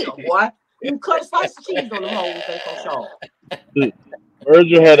as hell, boy. You cut a slice of cheese on the hole with that so sharp.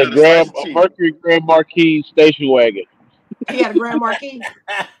 Virgil had a Mercury Grand Marquis station wagon. He had a Grand Marquis.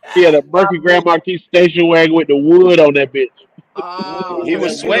 He had a Mercury Grand Marquis station wagon with the wood on that bitch. Oh, he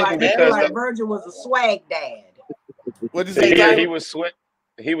was sweating because Virgil was a swag dad. What'd you say? Yeah, he was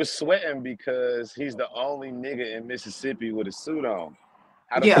sweating because he's the only nigga in Mississippi with a suit on.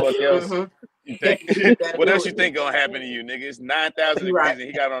 How the fuck else? You think, what else you think gonna happen to you, nigga? It's 9,000 degrees and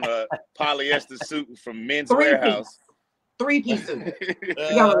he got on a polyester suit from Men's Warehouse. Three-piece suit.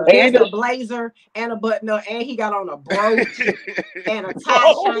 He got on a blazer and a button-up, and he got on a brooch and a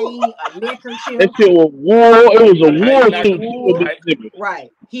tie chain, a neckerchief. That shit was war. It was a war suit. Right.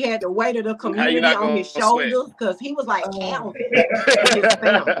 He had the weight of the community on his shoulders because he was like Calvin with his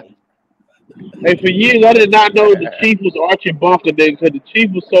family. Hey, for years I did not know the chief was Archie Bunker then because the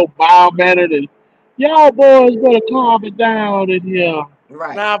chief was so mild mannered and y'all boys better calm it down in here.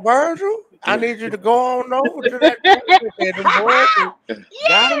 Right. Now, Virgil, I need you to go on over to that toilet and them boys and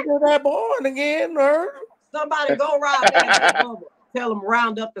got into that board again, Virgil. Somebody go rob that bubble. Tell them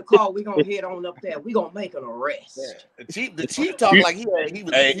round up the car. We gonna head on up there. We gonna make an arrest. Yeah. The chief talked like he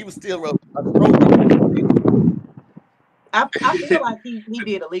was still a I feel like he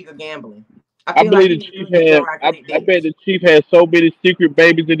did illegal gambling. I believe the chief had. I bet the chief had so many secret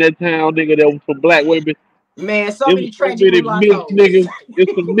babies in that town, nigga, that was from black women. Man, so many tragic mixed niggas.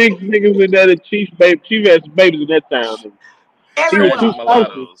 There's some mixed niggas in there. The chief had some babies in that town. Everywhere.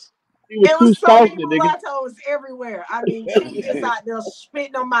 He was too salty, nigga. Mulattoes everywhere. I mean, he just out there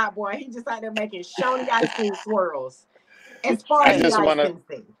spitting on my boy. He just out there making Shoney ice cream swirls. As far as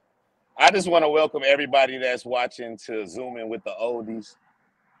I just want to welcome everybody that's watching to Zoom in with the oldies.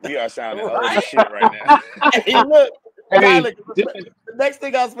 We are sounding old as shit right now. Hey, look, the next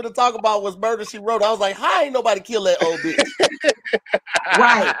thing I was going to talk about was Murder, She Wrote. I was like, how ain't nobody kill that old bitch?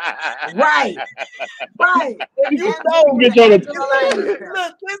 Right. You know,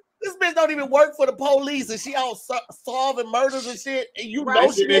 look, this bitch don't even work for the police, and she out solving murders and shit. And you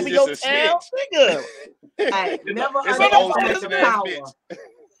know she live in your town, nigga. Hey, never underestimate the power.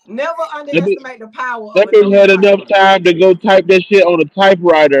 Never underestimate the power. That bitch had enough time to go type that shit on a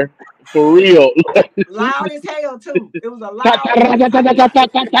typewriter for real. Loud as hell too. It was a loud. Damn, bitch.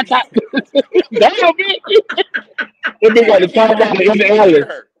 That bitch got the typewriter in the alley.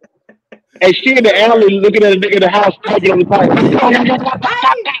 And she in the alley looking at a nigga in the house typing on the typewriter.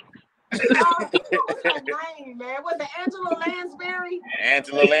 What's her name, man? Was it Angela Lansbury?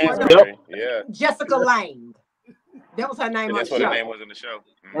 Angela Lansbury, yeah. Jessica Lange. That was her name. That's what her name was in the show.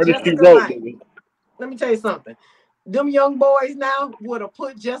 Let me tell you something. Them young boys now would have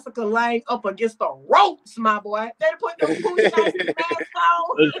put Jessica Lange up against the ropes, my boy. They'd have put them boots on.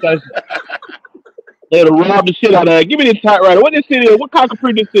 They'd have robbed the shit out of her. Give me this typewriter. What this shit is? What kind of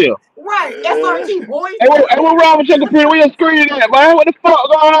computer this is? Right. SRT, boys. Hey, what wrong with your computer? Where your screen at, man? What the fuck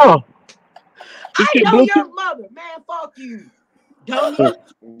going on? I know your mother. Man, fuck you. Dummy.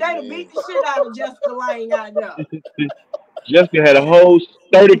 They'd have beat the shit out of Jessica Lange out there. Jessica had a whole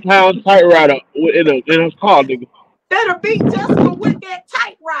 30-pound typewriter in her car, nigga. They'd have beat Jessica with that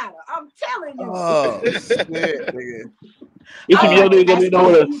typewriter. I'm telling you. Oh, shit, nigga. There's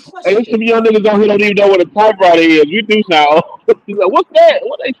some young niggas out here don't even know what a typewriter is. We do now. He's like, what's that?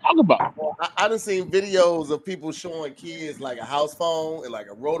 What are they talking about? I done seen videos of people showing kids like a house phone and like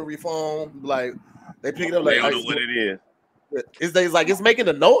a rotary phone. Like they pick it up like they don't know what it is. It's like it's making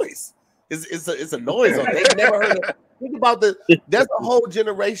a noise. It's a noise on it. They never heard it. Think about there's a whole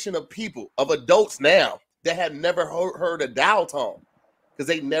generation of people, of adults now that have never heard a dial tone because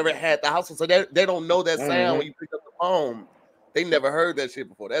they never had the house phone. So they don't know that sound when you pick up the phone. They never heard that shit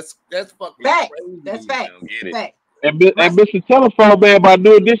before. That's fucking fact. Crazy. That's fact. Fact. And Mr. Telephone Man by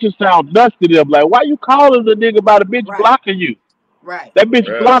doing this just sound nuts to them. Like, why you calling the nigga about a bitch blocking you? Right. That bitch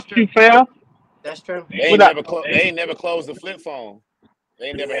blocked you, fam. That's true. They ain't never closed the flip phone. They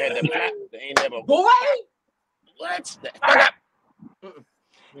ain't never had that flap. They ain't never. Boy. What?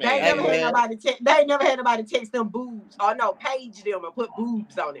 They ain't never had nobody text them boobs. Or no, page them and put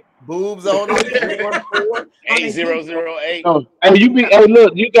boobs on it. Boobs on it. 8008. Oh, hey,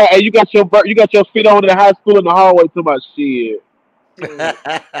 look, you got your feet on in the high school in the hallway to my shit. Man,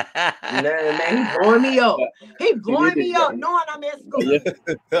 he blowing me up. He blowing me up knowing I'm at school. Yeah.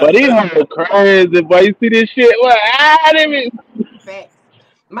 But he went crazy, boy. You see this shit? What? Facts.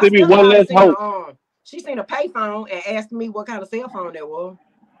 Give me one less hope. She seen a payphone and asked me what kind of cell phone that was.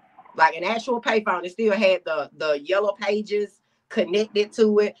 Like an actual payphone. It still had the yellow pages connected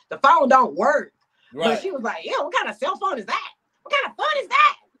to it. The phone don't work. Right. But she was like, yeah, what kind of cell phone is that? What kind of phone is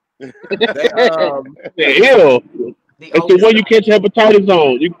that? Ew. It's the one you catch hepatitis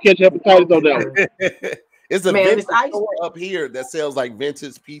on. You can catch hepatitis on that one. It's a vintage store up here that sells like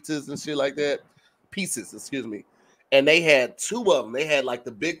vintage pizzas and shit like that. Pieces, excuse me. And they had two of them. They had like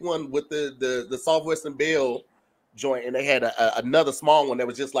the big one with the Southwestern Bell joint, and they had another small one that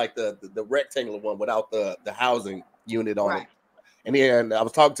was just like the rectangular one without the housing unit on it. And then I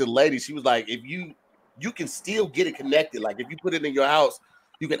was talking to the lady. She was like, if you can still get it connected. Like if you put it in your house,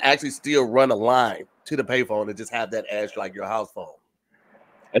 you can actually still run a line to the payphone and just have that as like your house phone.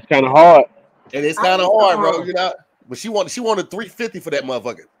 That's kind of hard. And it's kind of hard, bro. You know. But she wanted $350 for that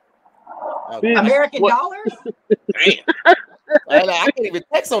motherfucker. American dollars? Damn. I can't even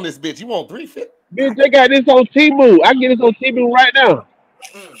text on this bitch. You want $350? Bitch, they got this on Temu. I can get this on Temu right now.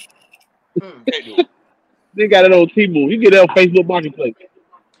 They got it on Temu. You get it on Facebook Marketplace.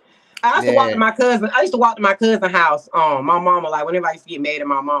 I used to walk to my cousin. I used to walk to my cousin's house. My mama, like whenever I used to get mad at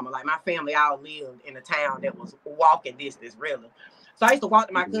my mama, like my family all lived in a town that was walking distance, really. So I used to walk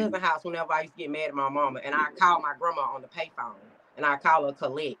to my cousin's house whenever I used to get mad at my mama, and I call my grandma on the payphone, and I call her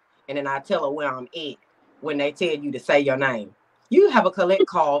collect, and then I tell her where I'm at when they tell you to say your name. You have a collect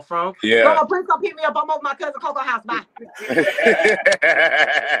call from Grandma. Please come pick me up. I'm over my cousin Coco house. Bye.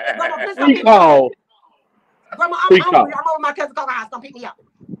 Grandma, please come pick me up. Grandma, I'm hungry. I'm over my cousin Coco house. Come pick me up.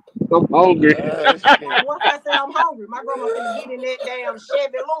 I'm hungry. Once I say I'm hungry, my grandma finna get in that damn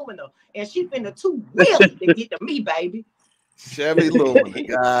Chevy Lumina, and she finna wheel it to get to me, baby. Chevy Lumina,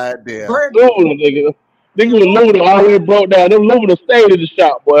 goddamn. Lumina, nigga with Lumina already broke down. Them Lumina stayed in the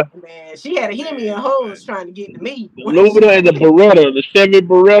shop, boy. Man, she had a Hemi and hers trying to get to me. The Lumina and the Beretta, the Chevy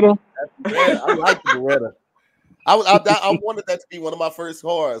Beretta. Yeah, I like the Beretta. I wanted that to be one of my first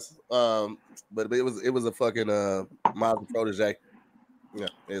cars, but it was a fucking Mazda Protege. Yeah,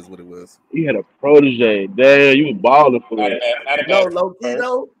 it is what it was. You had a Protege. Damn, you were balling for that. No, low key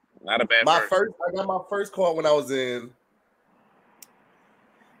though. Not a bad. I got my first car when I was in.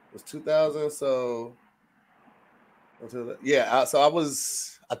 It was 2000. So yeah, so I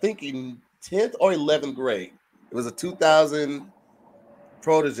was, I think, in 10th or 11th grade. It was a 2000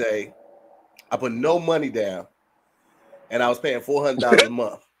 Protege. I put no money down, and I was paying $400 a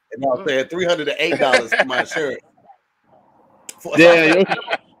month, and I was paying $308 for my insurance.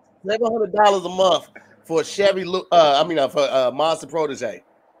 $700 a month for a Chevy. For a Mazda Protege.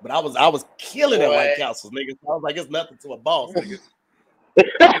 But I was killing it at White Castles, nigga. I was like, it's nothing to a boss, nigga.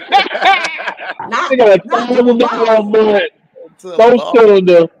 He got a $1,000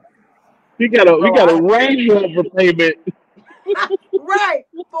 4-cylinder. We got a Range Rover payment. Right,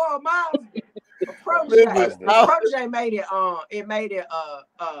 for a Mazda. Protege made it. It made it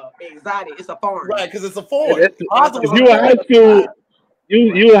exotic. It's a foreign. Right, because it's a foreign. If you in high school,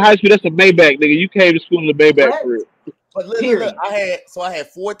 you in high school. That's a Maybach, nigga. You came to school in the Maybach for it. But look, I had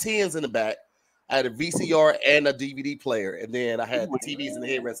 4 10s in the back. I had a VCR and a DVD player, and then I had the TVs and the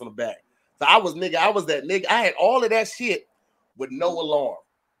headrests on the back. So I was that nigga. I had all of that shit with no alarm.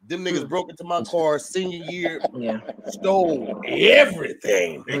 Them niggas broke into my car senior year, stole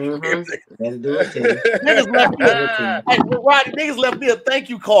everything. Niggas left me a thank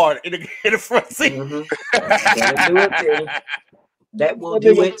you card in the front seat. That will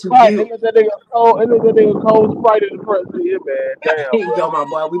do it to you. That nigga cold Sprite in the front seat, man. Damn. Here you go, my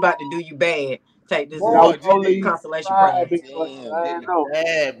boy. We about to do you bad. Take this consolation prize.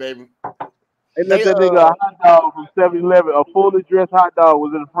 Bad, baby. They let that nigga a hot dog from 7-Eleven, a fully dressed hot dog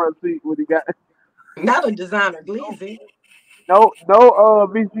was in the front seat when he got. Not a designer glizzy. No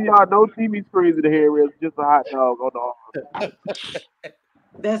VCR, no TV screens in the headrest, just a hot dog on the arm.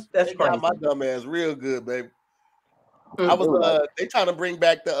 That's crazy. Got my dumb ass real good, baby. I was they trying to bring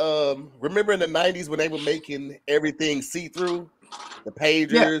back the remember in the 90s when they were making everything see-through, the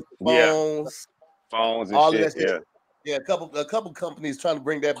pagers, phones and all shit, of that shit. Yeah, a couple companies trying to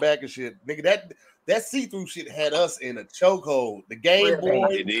bring that back and shit. Nigga, that see-through shit had us in a chokehold. The Game Boy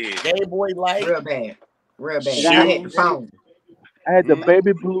Light. Real bad. I had the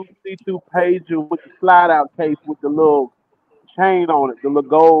baby blue see-through pager with the slide-out case with the little chain on it, the little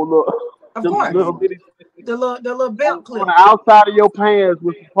gold little bitty. The little belt clip on the outside of your pants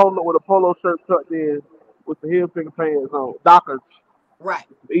with a polo shirt tucked in with the heel finger pants on. Dockers. Right.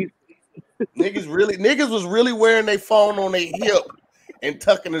 Niggas was really wearing their phone on their hip and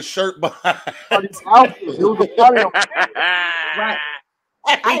tucking the shirt behind. It was a party. Right.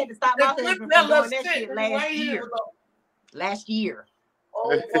 I had to stop my husband from doing that shit last year.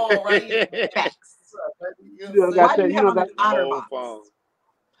 Oh, right. Facts. Why do you have an otter box?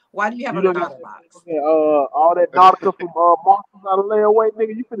 Why do you have an otter box? All that Nautica from Monsters out of layaway,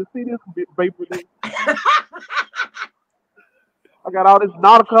 nigga. You finna see this vapor, nigga. I got all this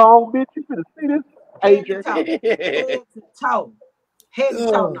Nautica on, bitch. You finna see this? Head to toe.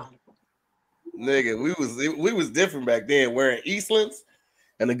 Nigga, we was different back then. Wearing Eastlands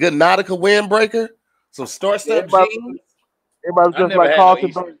and a good Nautica windbreaker, some star-step jeans. Everybody was just like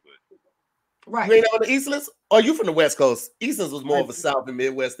Carlton. Right. You ain't on the Eastlands? Oh, you from the West Coast? Eastlands was more of a South and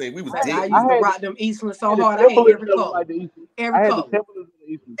Midwest thing. We was deep. I used to rock them Eastlands so hard. I had every color.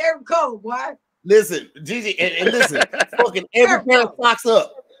 Every color, boy. Listen, Gigi, and listen, fucking every pair of socks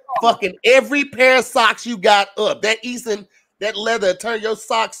up. Fucking every pair of socks you got up. That Eastland, that leather turn your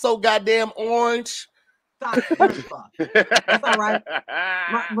socks so goddamn orange. That's all right.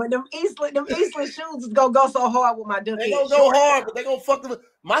 But them Eastland shoes is gonna go so hard with my ducky. They gonna go hard, but they gonna fuck them.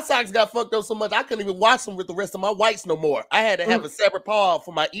 My socks got fucked up so much I couldn't even wash them with the rest of my whites no more. I had to have a separate paw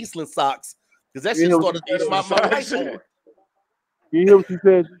for my Eastland socks because that shit started to my whites on. You hear what she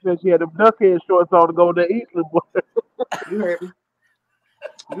said? She said she had them duckhead shorts on to go to Eastland. You heard me.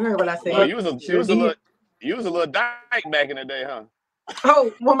 You heard what I said. Oh, you was a Sure did. you was a little dyke back in the day, huh?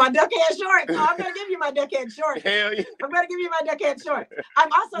 Oh, well, my duckhead shorts. Oh, I'm gonna give you my duckhead shorts. Hell yeah. I'm gonna give you my duckhead shorts. I'm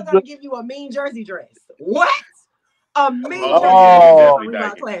also gonna give you a mean jersey dress. What? A mean jersey dress from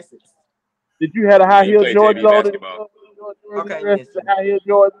Reebok Classics. Did you have a high heel Jordans on it? Okay, listen. High heel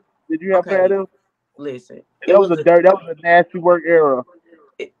Jordans. Did you have pair of them? Listen. That was a nasty work era.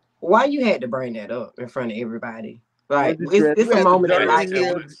 Why you had to bring that up in front of everybody? Like it's a moment in life.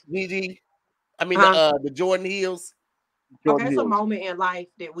 I mean the Jordan heels. Okay, it's a moment in life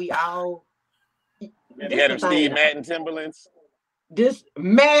that we all. You had them Steve Madden Timberlands. This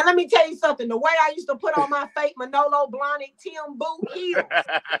man, let me tell you something. The way I used to put on my fake Manolo Blahnik Tim boot heels,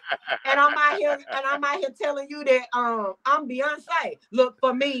 and I'm out here telling you that I'm Beyonce. Look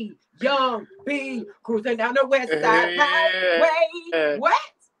for me, young B, cruising down the west side highway. What?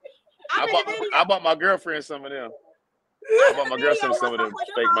 I bought my girlfriend some of them. I bought my girlfriend some of them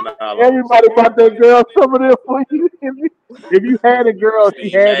fake Manolo. Everybody bought their girl some of them for you. If you had a girl, she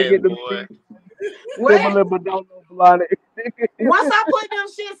had to get them. Timberland Manolo Blahnik. Once I put them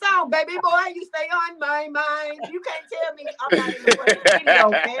shits on, baby boy, you stay on my mind. You can't tell me I'm not in the fucking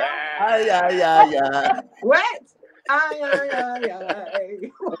video, fam. What?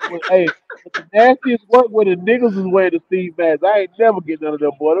 Hey, the nastiest work with the niggas was wearing the Steve Madden. I ain't never get none of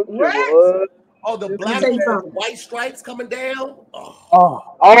them, boy. Oh, the black and white stripes coming down.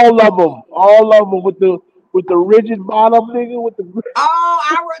 Oh, all of them with the rigid bottom, nigga. With the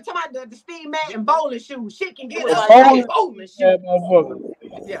I wrote talking about the Steve Madden bowling shoes. Shit can get like bowling shoes.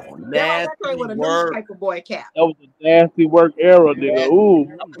 Yeah, nasty with a newspaper boy cap. That was a nasty work era, nigga. Ooh.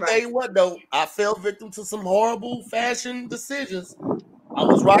 I'm gonna tell you what though, I fell victim to some horrible fashion decisions. I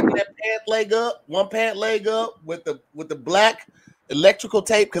was rocking that one pant leg up with the black electrical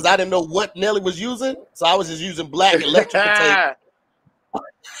tape because I didn't know what Nelly was using, so I was just using black electrical tape.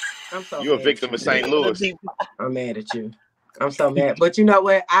 You're a victim of St. Louis. I'm mad at you. I'm so mad. But you know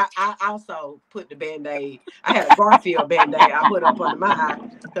what? I also put the Band-Aid. I had a Garfield Band-Aid I put up under my eye.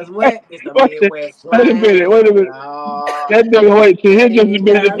 Because what is the Midwest? Wait a minute. Oh, that nigga, wait. So here just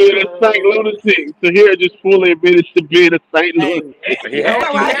admitted to being a St. Lunatic. So here just fully admitted to being a St. Lunatic. He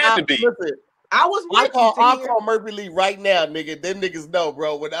had to be. Listen, I call Murphy Lee right now, nigga. Them niggas know,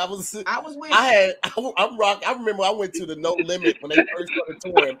 bro. When I was with I remember I went to the No Limit when they first started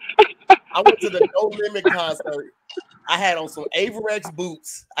touring. I went to the No Limit concert. I had on some Averex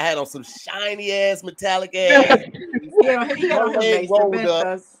boots. I had on some shiny ass metallic ass.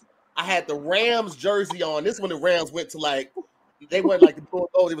 I had the Rams jersey on. This when the Rams went to they went like the blue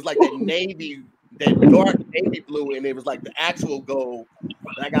gold. It was like that dark navy blue, and it was like the actual gold.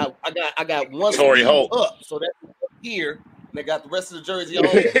 I got one Tory Holt up, so that's here. And they got the rest of the jersey on.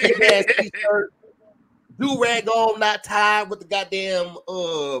 T-shirt, do-rag on, not tied with the goddamn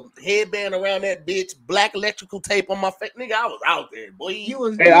headband around that bitch. Black electrical tape on my face, nigga. I was out there, boy.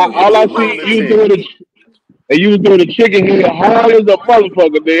 All I see you was doing the chicken head hard as a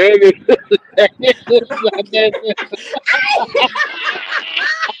motherfucker, man.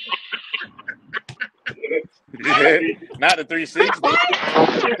 Not the 360.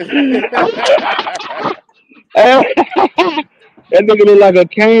 That nigga look like a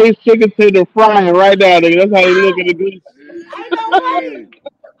Cane's chicken tender frying right now, nigga. That's how he look in the good.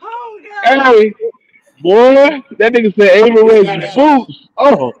 Hey, boy, that nigga said Avery boots.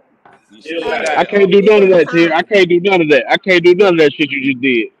 Oh, I can't do none of that, Tim. I can't do none of that. I can't do none of that shit you just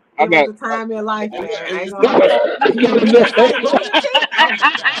did. I got a time in life, man. I ain't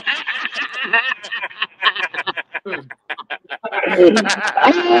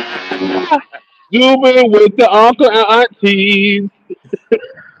Zooming with the uncle and aunties.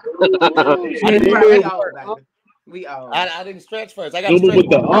 We old. I didn't stretch first. I got Zooming with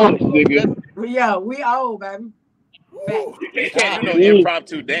the aunts, nigga. We old, baby. You can't do no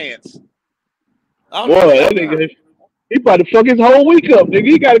impromptu dance. Boy, that nigga, he about to fuck his whole week up, nigga.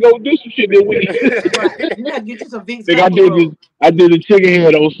 He gotta go do some shit this week. You gotta get you some Vicks. Nigga, I did the chicken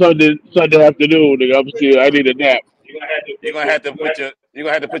head on Sunday afternoon, nigga. I need a nap. You're gonna have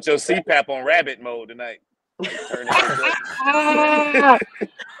to put your CPAP on rabbit mode tonight. Turn it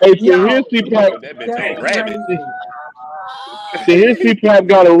Hey, so his CPAP. That bitch on rabbit. So his CPAP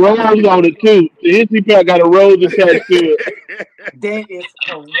got a rose on it too. So his CPAP got a rose attached to it. That is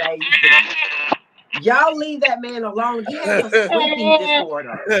crazy. Y'all leave that man alone. He has a sleeping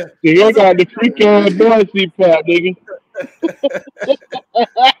disorder. So he got the freak ass boy CPAP, nigga.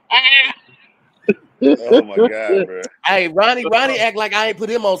 Oh my God, bro. Hey, Ronnie act like I ain't put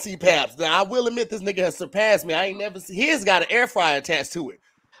him on CPAPs. Now I will admit this nigga has surpassed me. I ain't never seen his got an air fryer attached to it.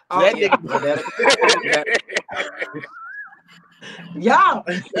 So Oh, that yeah. nigga, Y'all.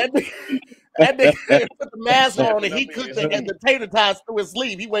 that nigga put the mask on and he cooked the tater tots through his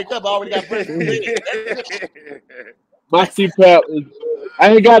sleep. He wake up already got breakfast ready. My CPAP is.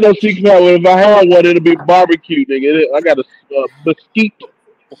 I ain't got no CPAP. But if I had one, it'll be barbecue, nigga. I got a mesquite.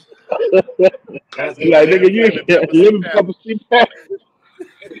 That's Like, nigga, you lemon pepper lemon CPAP. pepper CPAP.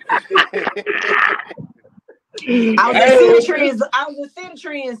 I was in City Trends. I was in City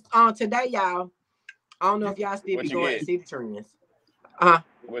Trends today, y'all. I don't know if y'all still be going to City Trends.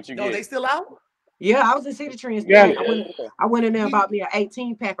 What you No, get? they still out? Yeah, I was in City Trends Yeah. today. I went in there and bought me an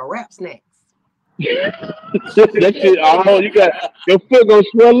 18-pack of wrap snacks. That shit, oh, you got your foot gonna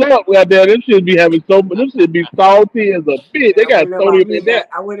swell up out there. This shit be having so much. This shit be salty as a bitch. They got sodium in that.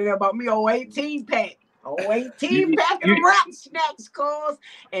 I went in there and bought me an 18-pack. Oh, 18 pack of You- wrap snacks, cuz.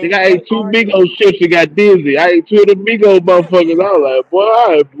 Think I ate 2 Migos chips and got dizzy. I ate 2 of the Migos motherfuckers. I was like, boy,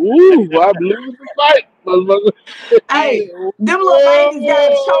 I'm losing the fight, motherfucker. Hey, them little babies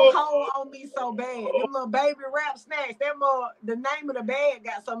got a chokehold on me so bad. Them little baby wrap snacks. The name of the bag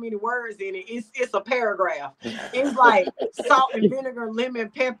got so many words in it. It's a paragraph. It's like salt and vinegar, lemon,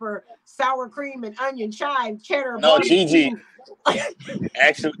 pepper, sour cream, and onion, chive, cheddar, No, barbecue. Gigi.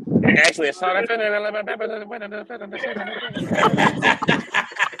 Actually, it's not.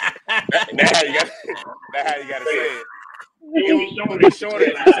 Now how you got. Now how you got to say it. You can be shorter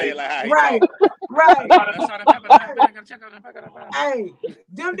if you say it like how he Right, talk. right. Hey,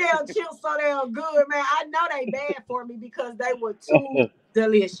 them damn chips so damn good, man. I know they bad for me because they were too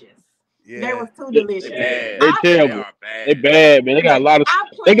delicious. Yeah. They were too delicious. They They terrible. are bad. They bad, man. They got a lot of.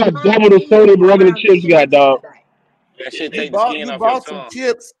 They got my double the meal sodium regular around chips the got, dog. today. That shit take the skin off your tongue.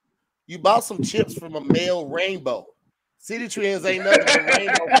 Chips. You bought some chips from a male rainbow. City Trends ain't nothing but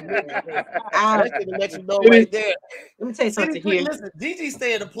rainbow. That should let you know right there. Let me tell you something here. Listen, Gigi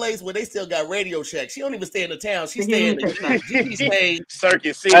stay in a place where they still got Radio Shack. She don't even stay in the town. She stay in the Gigi stay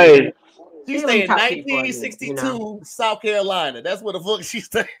Circuit City. Hey, she stay in 1962 South Carolina. That's where the fuck she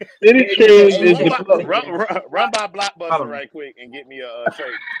stay. City Trends is run by Blockbuster right quick and get me a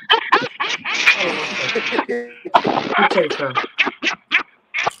shirt.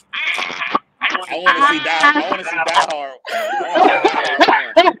 I want to see Die Hard.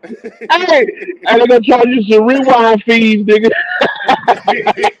 Hey, they're gonna charge you some rewind fees, nigga.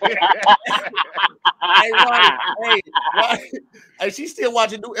 Hey, Ronnie. Hey, she's still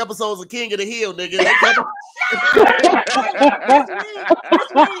watching new episodes of King of the Hill, nigga.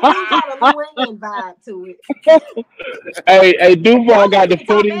 Vibe to it. Hey, Duval got the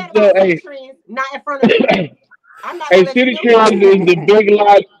funniest. Not in front of me. Hey, City Trends is the big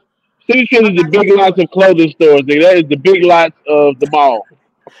lots. City Trends is the big lots of clothing stores, nigga. That is the big lots of the mall.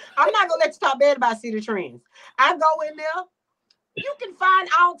 I'm not gonna let you talk bad about City Trends. I go in there. You can find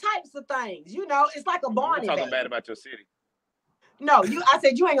all types of things. You know, it's like a Barney. You're talking bad about your city. No, I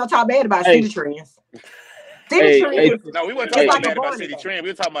said you ain't gonna talk bad about City Trends. City Trends. No, we weren't talking bad about City Trends. We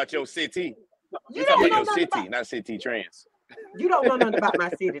were talking about your city. You talking about your city, not City Trends. You don't know nothing about my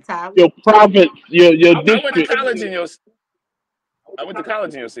city, Tyler. Your profits, your district. I went to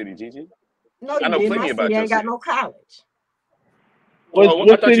college in your city, Gigi. No, you I know didn't. plenty My about city your ain't got city. no college.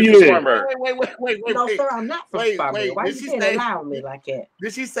 What city you in? Wait. No, sir, I'm not from Spartanburg. Why you saying allow me like that?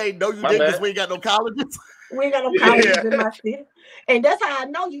 Did she say no? You didn't because we ain't got no colleges. We ain't got no colleges in my city, and that's how I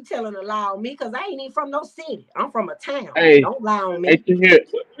know you telling a lie on me because I ain't even from no city. I'm from a town. Hey, don't lie on me. Hey,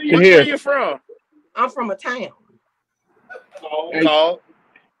 where are you from? I'm from a town. Called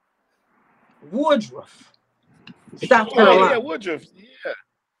Woodruff, South Carolina. Oh yeah, Woodruff. Yeah.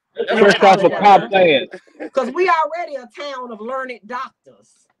 Fresh off of Cobb Land. Because we already a town of learned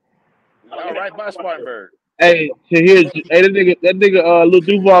doctors. All right, by Spartanburg. Hey, that nigga, Lil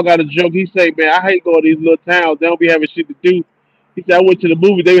Duval got a joke. He say, man, I hate going to these little towns. They don't be having shit to do. He said, I went to the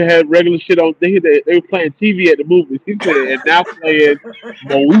movie. They had regular shit on. They were playing TV at the movies. He said, and now playing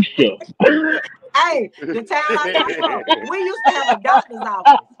Moesha. Hey, the town I come from, we used to have a doctor's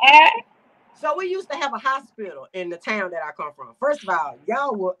office. So we used to have a hospital in the town that I come from. First of all,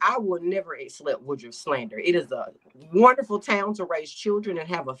 I would never accept Woodruff slander. It is a wonderful town to raise children and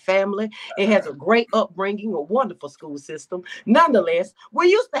have a family. It has a great upbringing, a wonderful school system. Nonetheless, we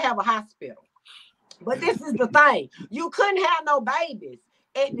used to have a hospital. But this is the thing. You couldn't have no babies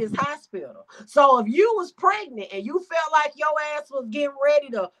at this hospital. So if you was pregnant and you felt like your ass was getting ready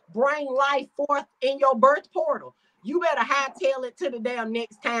to bring life forth in your birth portal, you better hightail it to the damn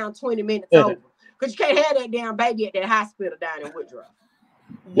next town 20 minutes over. Because you can't have that damn baby at that hospital down in Woodruff.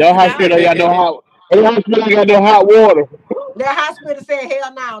 Y'all hospital, y'all know how The hospital ain't got no hot water. That hospital said,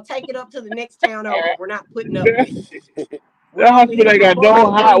 hell no, take it up to the next town over. We're not putting up with it. That hospital ain't got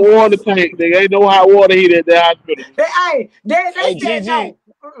no hot water tank. There ain't no hot water heater at that hospital. They said Gigi. no.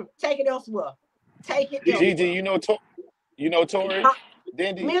 Take it elsewhere. Take it elsewhere. Gigi, you know Tori?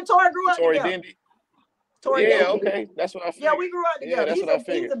 Dindy? Me and Tori grew up together. Dindy? Tori yeah, Dindy. okay. That's what I figured. Yeah, we grew up together. Yeah, that's what I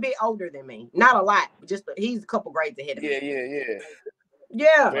figured. He's a bit older than me. Not a lot. Just he's a couple grades ahead of me.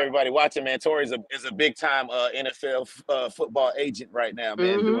 Yeah. For everybody watching, man, Tori is a big time NFL football agent right now,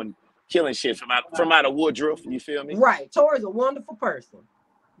 man, doing killing shit from out of Woodruff. You feel me? Right. Tori's a wonderful person.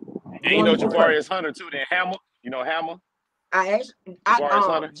 And you know Javarius Hunter too. Then Hammer. You know Hammer?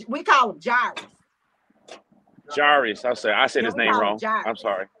 We call him Jairus. Jairus. I said his name wrong. Jairus. I'm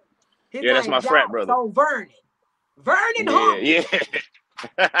sorry. His that's my frat brother. So Vernon Hart. Yeah.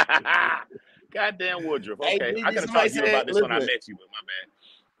 Goddamn Woodruff. Okay, I could have talked to you about this when I met you, but my bad.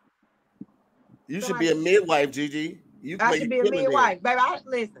 You should be a midwife, Gigi. I should be a midwife, baby. I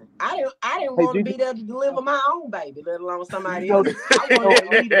didn't want to be there to deliver my own baby, let alone somebody else. I wanted to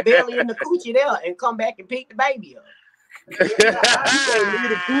leave the belly and the coochie there and come back and pick the baby up. You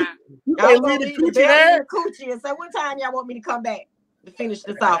can't leave the coochie there? The coochie and say, what time y'all want me to come back to finish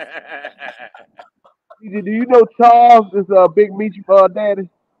this off? Do you know Charles is a big meat daddy?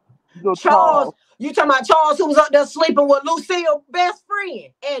 You know Charles, you talking about Charles who was up there sleeping with Lucile's best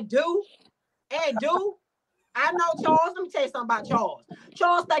friend? And do. I know Charles. Let me tell you something about Charles.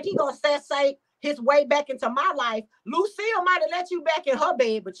 Charles think he gonna say his way back into my life. Lucille might have let you back in her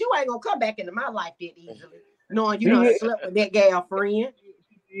bed, but you ain't gonna come back into my life that easily. Knowing you done slept with that gal friend.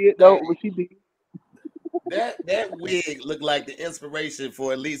 She did. That wig looked like the inspiration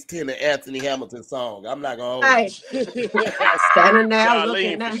for at least 10 of Anthony Hamilton's songs. I'm not gonna hold standing now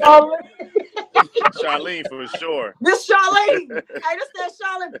looking now. Charlene for sure. This Charlene. Hey, this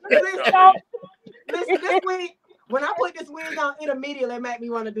Charlene. Listen, this wig, when I put this wig on, it immediately make me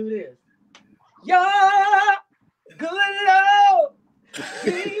want to do this. Your good love,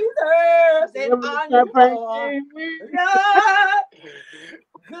 Jesus, and encore.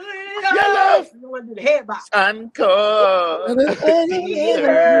 Good love. You want to do the head box. Encore.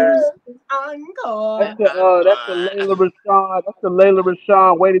 Encore. That's the Layla Rashawn. That's the Layla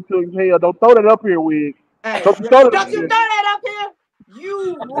Rashawn waiting to exhale. Don't throw that up here, wig. Hey, don't you throw that up here?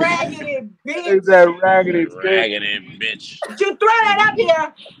 You raggedy bitch. Is that raggedy bitch? You throw that up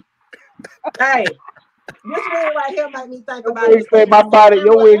here. Hey, this wig right here make me think about it. Say my body.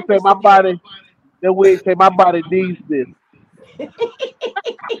 Your wig say my body. Your wig say my body needs this.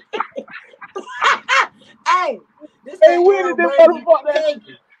 Hey, this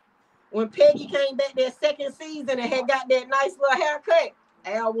when Peggy came back that second season and had got that nice little haircut,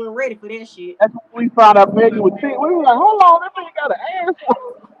 Al wasn't ready for that shit. That's when we found out Peggy was thick. We were like, hold on, that thing got an ass.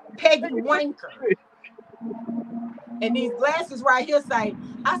 Peggy Wanker. And these glasses right here say,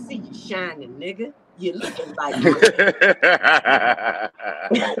 I see you shining, nigga. You looking like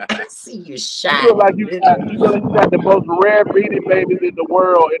I see you shining. You look like you got the most rare Beanie Babies in the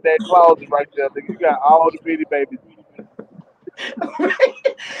world in that closet right there. You got all the Beanie Babies.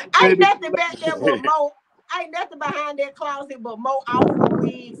 Ain't nothing back there but more. Ain't nothing behind that closet but more outfit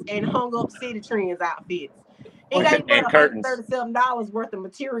wigs and hung up City Trends outfits. It ain't but $137 worth of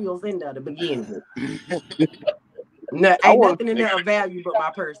materials in there to begin with. No, ain't nothing in there of value but my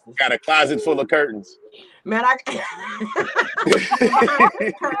person. Got a closet full of curtains. Man,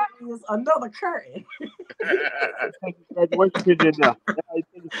 is another curtain. If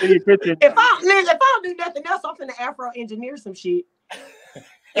I don't do nothing else, I'm finna Afro engineer some shit.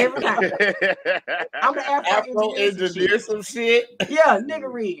 Every time. I'm an Afro engineer some shit. Yeah,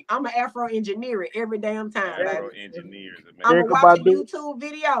 niggery. I'm an Afro engineer it every damn time. Afro engineers. I'm gonna watch a YouTube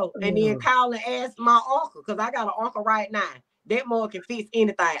video and then call and ask my uncle, because I got an uncle right now. That more can fix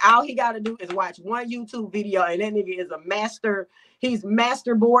anything. All he got to do is watch one YouTube video, and that nigga is a master. He's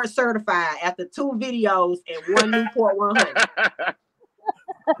master board certified after 2 videos and 1 Newport 100.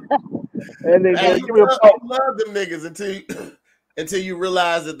 And then I love them niggas until you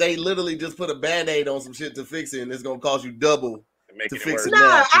realize that they literally just put a Band-Aid on some shit to fix it, and it's gonna cost you double to fix it.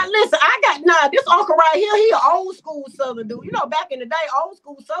 This uncle right here, he an old school Southern dude. You know, back in the day, old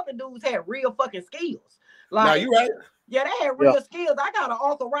school Southern dudes had real fucking skills. Like, no, you right. Yeah, they had real skills. I got an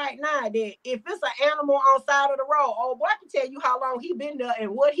uncle right now that if it's an animal on side of the road, oh boy, I can tell you how long he been there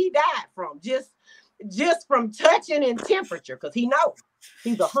and what he died from. Just from touching and temperature, because he knows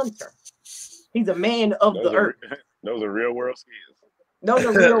he's a hunter. He's a man of the earth. Those are real world skills. Those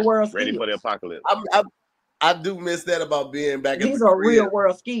are real world skills. Ready for the apocalypse. I do miss that about being back in These are real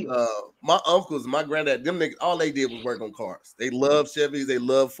world skills. My uncles, my granddad, them niggas, all they did was work on cars. They love Chevys, they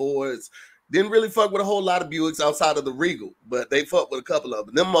love Fords. Didn't really fuck with a whole lot of Buicks outside of the Regal, but they fuck with a couple of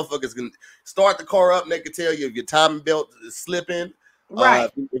them. Them motherfuckers can start the car up and they can tell you if your timing belt is slipping,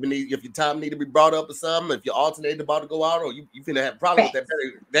 right? If your time need to be brought up or something, if your alternator about to go out, or you finna have a problem with that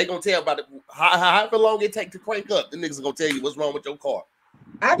battery, they gonna tell about it. However long it take to crank up, the niggas gonna tell you what's wrong with your car.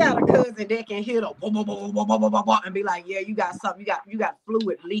 I got a cousin that can hit up and be like, yeah, you got something, you got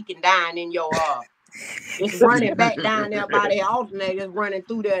fluid leaking down in your it's running back down there by the alternator, it's running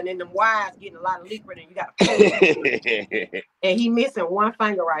through there, and then the wires getting a lot of liquid, and you got to and he missing one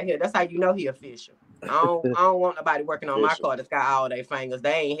finger right here. That's how you know he official. I don't want nobody working on my car that's got all their fingers.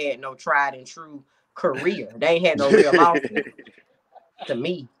 They ain't had no tried and true career. They ain't had no real losses to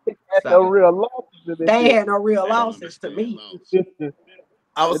me. They ain't had no real losses to me.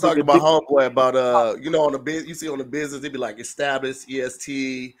 I was talking to my homeboy about on the biz, you see on the business, they be like established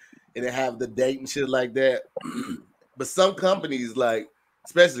EST and they have the date and shit like that. But some companies, like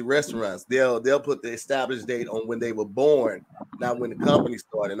especially restaurants, they'll put the established date on when they were born, not when the company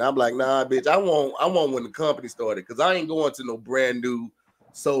started. And I'm like, nah, bitch, I want when the company started, because I ain't going to no brand new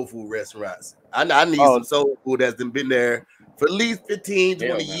soul food restaurants. I need some soul food that's been there for at least 15,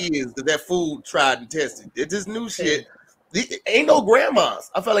 20 years, because that food tried and tested. It's just new shit. Ain't no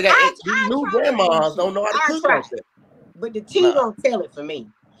grandmas. I feel like these new grandmas don't know how to cook like that. But the tea don't tell it for me.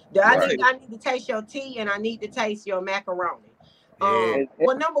 I need to taste your tea, and I need to taste your macaroni.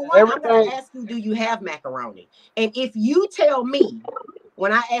 Well, number one, I'm going to ask you, do you have macaroni? And if you tell me,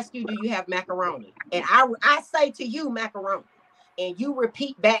 when I ask you, do you have macaroni? And I say to you, macaroni, and you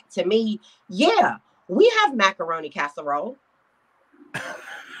repeat back to me, yeah, we have macaroni casserole.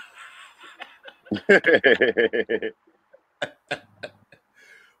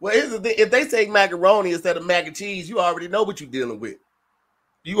 Well, here's the thing. If they say macaroni instead of mac and cheese, you already know what you're dealing with.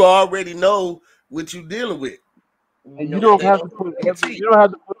 You already know what you're dealing with. And you don't have to put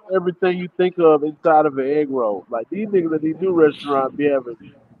everything you think of inside of an egg roll. Like these niggas at these new restaurants be having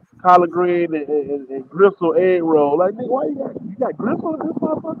collard green and gristle egg roll. Like, nigga, why you got gristle in this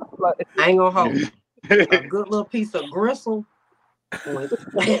motherfucker? Like, I ain't gonna hold you. A good little piece of gristle.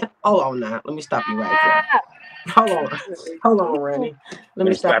 Hold on now. Let me stop you right there. Hold on, Ronnie. Let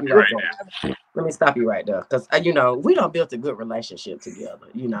me stop you right there. Let me stop you right there, because we done built a good relationship together.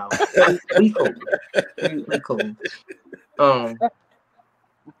 We cool. We cool.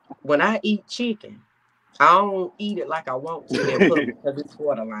 When I eat chicken, I don't eat it like I want to in public because it's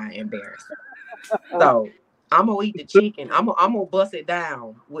borderline embarrassing. So I'm gonna eat the chicken. I'm gonna bust it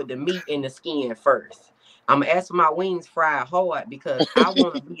down with the meat and the skin first. I'm gonna ask for my wings fried hard because I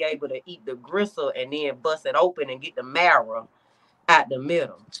want to be able to eat the gristle and then bust it open and get the marrow out the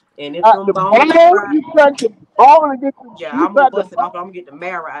middle. And if I'm gonna bust it off. I'm gonna get the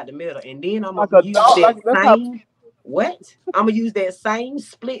marrow out the middle, and then I'm gonna use I'm gonna use that same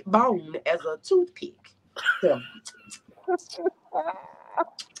split bone as a toothpick. So.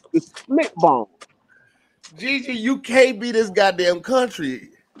 The split bone. Gigi, you can't be this goddamn country.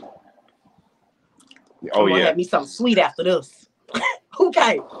 I'm gonna have me something sweet after this.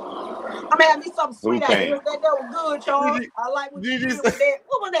 Okay. I'm gonna have me something sweet after this. That was good, Charles. I like what you did with that.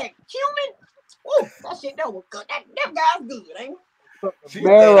 What was that? Cumin? Ooh, that shit that was good. That guy's good, ain't it?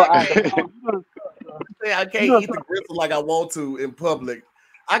 I can't eat the gristle like I want to in public.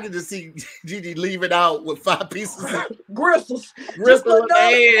 I can just see Gigi leave it out with 5 pieces of gristle in the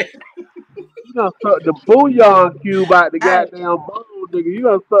head. You done suck the bouillon cube out the goddamn bowl, nigga. You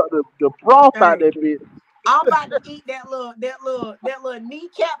done suck the broth out that bitch. I'm about to eat that little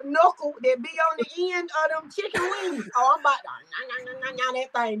kneecap knuckle that be on the end of them chicken wings. Oh, I'm about to that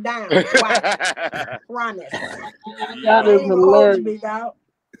thing down. Wow. Run that. That is hilarious. Me, dog.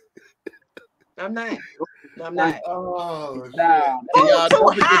 I'm not. Oh,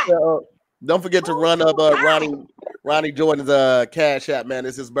 don't forget to run up Ronnie Jordan's Cash App, man.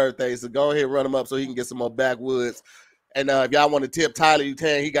 It's his birthday, so go ahead and run him up so he can get some more backwoods. And if y'all want to tip Tyler, you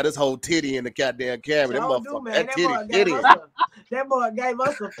can. He got his whole titty in the goddamn camera. That boy gave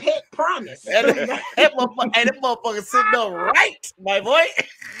us a pet promise. that motherfucker sitting up right, my boy.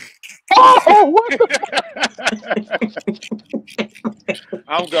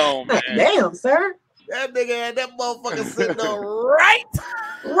 I'm gone, man. Damn, sir. That nigga had that motherfucker sitting up right.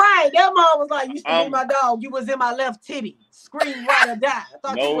 Right. That mom was like, you used to be my dog. You was in my left titty. Scream right or die. I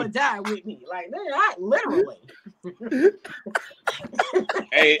thought you would die with me. Like, man, I literally.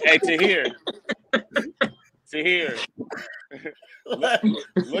 hey, Tahir.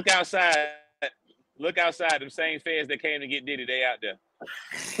 Look outside. Look outside. Them same fans that came to get Diddy, they out there.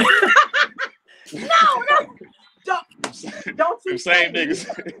 Don't you them same niggas.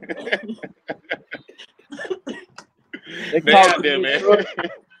 They out there, man.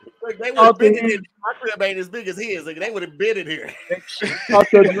 they would have been in here. My crib ain't as big as his. Like, they would have been in here. They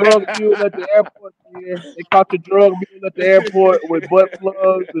caught your drug mule at the airport. Yeah. They caught your drug mule at the airport with butt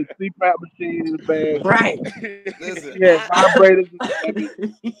plugs and CPAP machine in the bag. Right. Listen, Yeah, vibrators.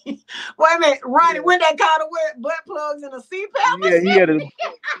 Wait a minute, Ronnie, when they caught her with butt plugs and a CPAP Yeah, machine? he had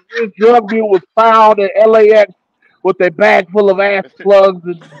his drug mule was found at LAX with a bag full of ass plugs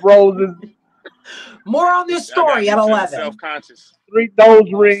and roses, More on this story at 11. Self-conscious. 3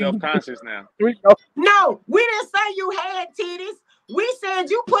 nose rings. Self-conscious now. 3 nose. No, we didn't say you had titties. We said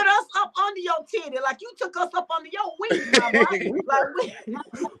you put us up under your titty, like you took us up under your wing, my boy. Like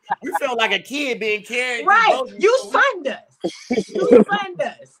we felt like a kid being carried. Right, you sunned us. You sunned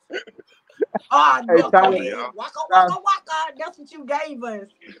us. Oh, Hey, Tyler, waka, waka, waka. That's what you gave us.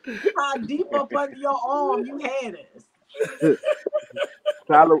 How deep up under your arm you had us.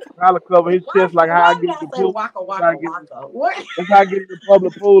 Tyler cover his chest like how I get in the pool. Waka, waka, waka. What? That's how I get in the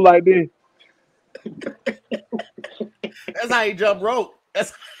public pool like this. That's how he jump rope.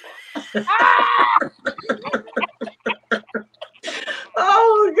 That's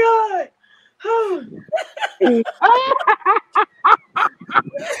oh God.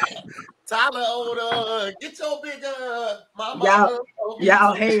 Tyler, old get your big mama.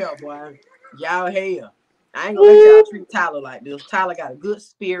 Y'all hell, boy. Y'all hell. I ain't gonna let y'all treat Tyler like this. Tyler got a good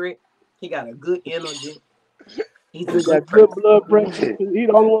spirit. He got a good energy. He got good blood pressure. He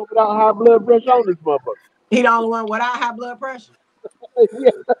the only one without high blood pressure on this motherfucker. He the only one without high blood pressure.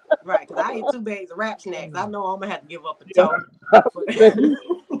 Yeah. Right, because I ate 2 bags of rap snacks. I know I'm gonna have to give up a toe.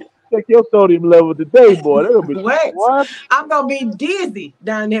 Check your sodium level today, boy. That'll be what? I'm gonna be dizzy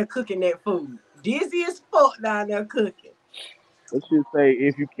down there cooking that food. Dizzy as fuck down there cooking. Let's just say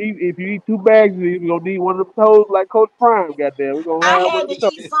if you eat 2 bags, you're gonna need one of them toes like Coach Prime. Goddamn, we're gonna have I had to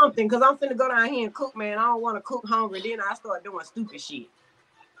eat something because I'm finna go down here and cook, man. I don't want to cook hungry. Then I start doing stupid shit.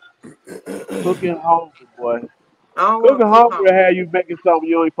 Cooking hungry, boy. Cooking hungry how you making something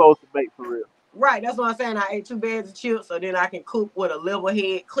you ain't supposed to make for real. Right, that's what I'm saying. I ate 2 bags of chips, so then I can cook with a level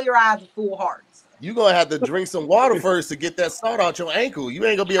head, clear eyes, and full hearts. You're gonna have to drink some water first to get that salt out your ankle. You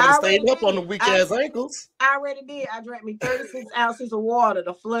ain't gonna be able to stay up on the weak ass ankles. I already did. I drank me 36 ounces of water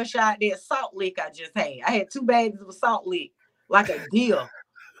to flush out that salt lick I just had. I had 2 bags of salt lick, like a deal.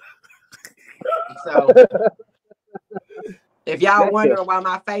 So if y'all wondering why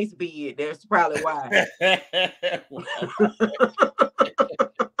my face big, that's probably why.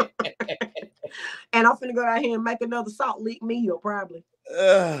 And I'm finna go down here and make another salt lick meal, probably.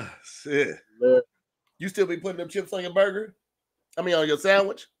 Shit. You still be putting them chips on your burger? I mean, on your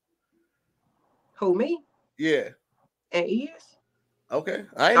sandwich? Who, me? Yeah. And Ears? Okay.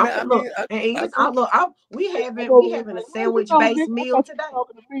 We having a sandwich-based meal today.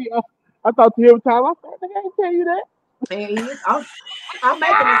 I talk to you every time. I can't tell you that. And Ears, I'm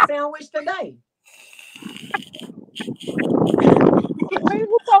making a sandwich today. Who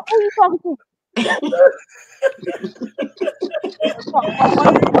you talking to?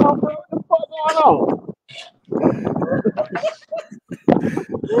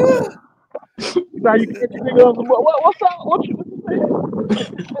 Now you get your nigga on the what's up? What you saying?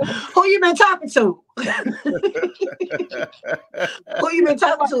 Who you been talking to? Who you been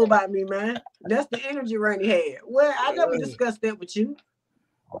talking to about me, man? That's the energy Ronnie had. Well, I never discussed that with you.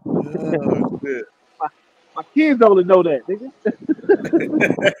 My kids only know that, nigga.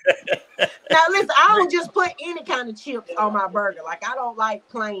 Now listen, I don't just put any kind of chips on my burger. Like I don't like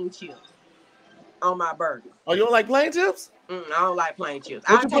plain chips on my burger. Oh, you don't like plain chips? I don't like plain chips.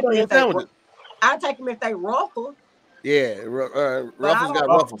 I take them if they ruffle. Yeah, Ruffles got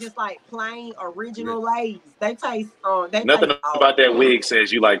Ruffles. Just like plain original Lay's. They taste nothing about that wig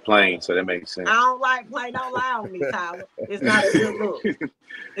says you like plain, so that makes sense. I don't like plain. Don't lie on me, Tyler. It's not a good look.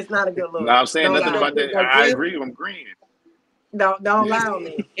 It's not a good look. No, I'm saying nothing about that. I agree. I'm agreeing. Don't lie on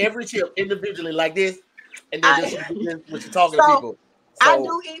me. Every chip individually like this, and then just what you're talking to people. I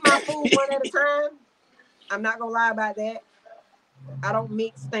do eat my food one at a time. I'm not gonna lie about that. I don't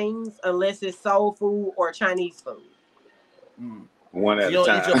mix things unless it's soul food or Chinese food. One at a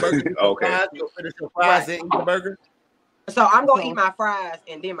time. Eat your burger. Okay. You'll finish your fries and eat the burger. So I'm gonna eat my fries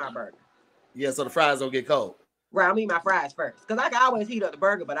and then my burger. Yeah, so the fries don't get cold. Right, I'm eating my fries first. Because I can always heat up the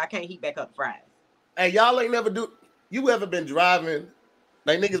burger, but I can't heat back up the fries. Hey, y'all ain't never do. You ever been driving?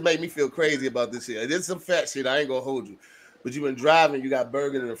 Like niggas make me feel crazy about this here. This is some fat shit. I ain't gonna hold you. But you been driving, you got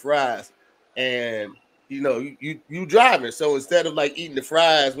burger and the fries, and you know you driving. So instead of like eating the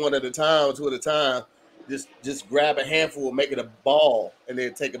fries one at a time, 2 at a time, just grab a handful, make it a ball, and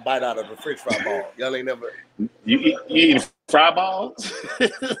then take a bite out of the French fry ball. Y'all ain't never. You eat fry balls?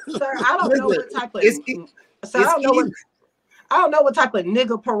 Sir, I don't know what type of. I I don't know what type of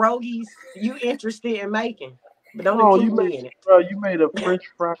nigga pierogies you interested in making, but don't include me in it. Bro, you made a French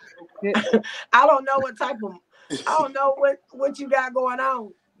fry croquette. I don't know what type of. I don't know what you got going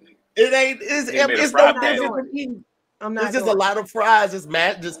on. It ain't. It's no different from eating. It's just a lot of fries. Just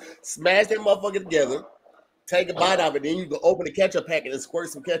smash that motherfucker together. Take a bite of it, then you go open the ketchup packet and squirt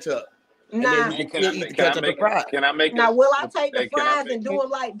some ketchup. And then you can eat the ketchup and fries. Can I make now? Will I take the fries and do them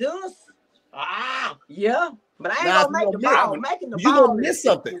like this? Yeah. But I ain't gonna make the ball. Making the ball. You gonna miss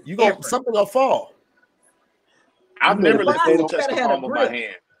something. Something gonna fall. I've never let food touch the palm of my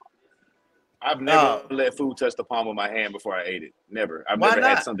hand. I've never let food touch the palm of my hand before I ate it. Never. I've never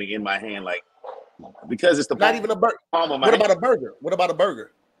had something in my hand because it's the not even a burger. Palm of my hand. What about a burger? What about a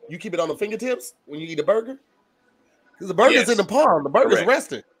burger? You keep it on the fingertips when you eat a burger? Because the burger's in the palm. The burger's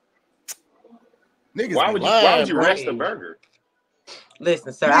resting. Niggas, why would you rest a burger?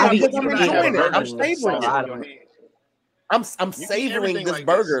 Listen, sir, I'm savoring this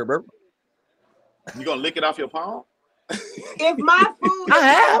burger, bro. You gonna lick it off your palm? If my food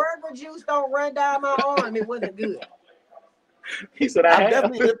burger juice don't run down my arm, it wasn't good. He said, I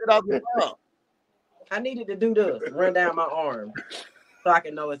definitely licked it off your palm. I needed to do this, run down my arm, so I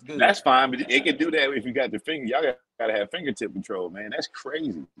can know it's good. That's fine, but it can do that if you got the finger. Y'all gotta have fingertip control, man. That's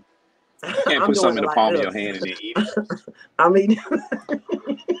crazy. You can't put something in the palm of your hand and then eat it. I mean,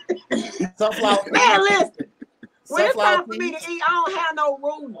 sunflower. Man, listen. When it's time for me to eat, I don't have no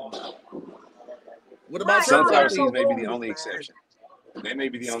rules. What about sunflower seeds? May be the only exception. They may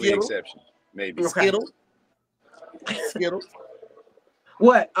be the only exception. Maybe Skittles.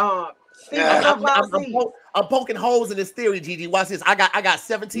 What? I'm poking holes in this theory, Gigi. Watch this. I got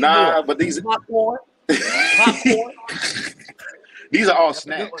 17 more. But these popcorn. These are all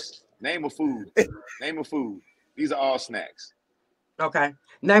snacks. Name a food. These are all snacks. Okay.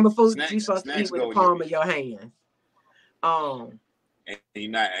 Name a food that you're supposed to eat with the palm of your hand. And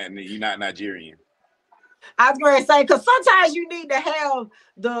you're not Nigerian. I was going to say, because sometimes you need to have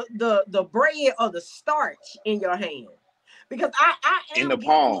the bread or the starch in your hand. Because I am in the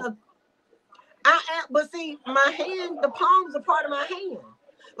palm. But see, my hand, the palms are part of my hand.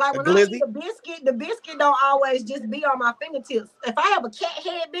 Like when I eat the biscuit don't always just be on my fingertips. If I have a cat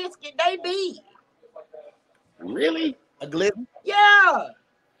head biscuit, they be. Really? A glizzy? Yeah.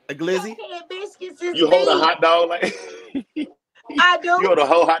 A glizzy? Cat head biscuits is you hold a hot dog like I do. You hold a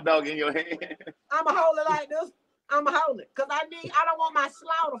whole hot dog in your hand. I'ma hold it like this. I'ma hold it. Because I don't want my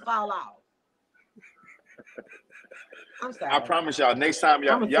slaw to fall off. I'm sorry. I promise y'all, next time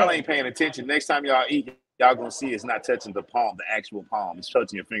y'all ain't paying attention, next time y'all eat, y'all gonna see it's not touching the palm, the actual palm. It's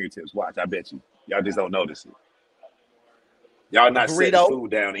touching your fingertips. Watch, I bet you. Y'all just don't notice it. Y'all not setting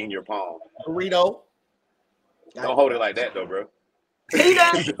food down in your palm. Burrito. Don't hold it like that though, bro. See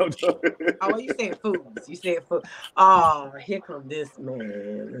that? Oh, you said foods. You said food. Oh, here come this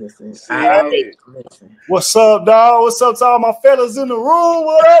man. Listen. Listen. What's up, dog? What's up to all my fellas in the room?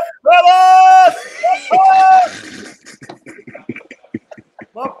 What up, fellas?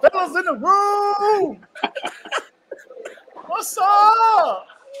 My fellas in the room. What's up?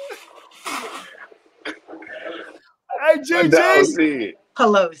 Hey, GG.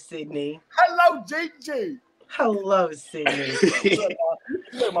 Hello, Sydney. Hello, GG. Hello, Sydney.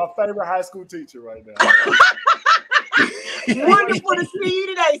 You're my favorite high school teacher right now. Wonderful to see you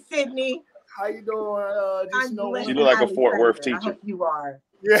today, Sydney. How you doing? You look like a Fort Worth teacher. I hope you are.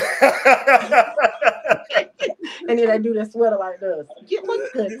 Yeah. And then I do the sweater like this. You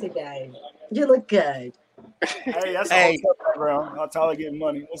look good today. You look good. Hey, that's a hotel background. How Tyler getting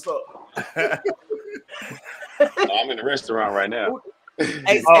money? What's up? I'm in the restaurant right now. Okay.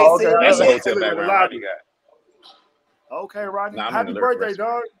 That's a hotel background Ronnie got. Okay, Ronnie. Happy birthday,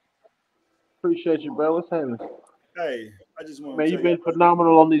 dog. Appreciate you, bro. What's happening? Hey, I just want to you've been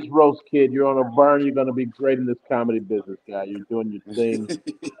phenomenal on these roasts, kid. You're on a burn. You're going to be great in this comedy business, guy. You're doing your thing.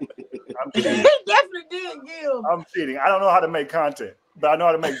 I'm kidding. He definitely did, Gil. I'm kidding. I don't know how to make content, but I know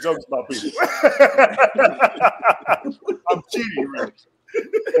how to make jokes about people. I'm cheating, really.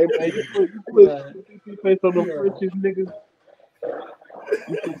 Hey, man, you put face on the Frenchies, niggas.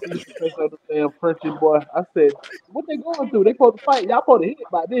 You put face on the damn Frenchies, boy. I said, what they going through? They supposed to fight. Y'all supposed to hit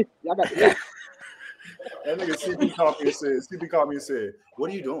by this. Y'all got to hit. That nigga CB called me and said, what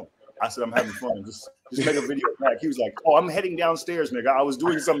are you doing? I said, I'm having fun. Just make a video back. He was like, oh, I'm heading downstairs, nigga. I was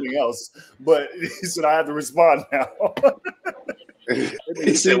doing something else. But he said, I have to respond now.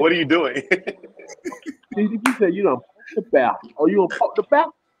 He said, what are you doing? He said, you don't poke the bell. Oh, you don't poke the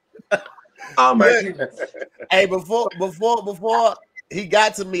bell? Oh, my goodness. Hey, before he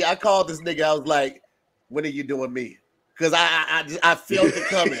got to me, I called this nigga. I was like, when are you doing me? Because I felt it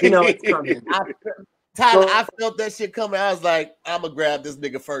coming. You know it's coming. Tyler, I felt that shit coming. I was like, I'm gonna grab this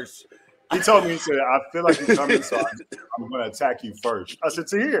nigga first. He told me, he said, I feel like you're coming, so I'm gonna attack you first. I said,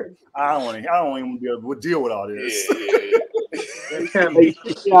 here, I don't even be able to deal with all this. Hey, City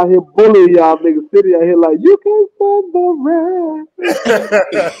out here bullying y'all niggas. City out here like, you can't stand the rap.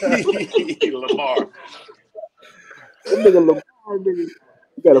 Lamar. That nigga Lamar, nigga.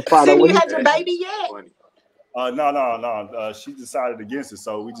 You gotta find out City, what you had your baby yet? No. She decided against it,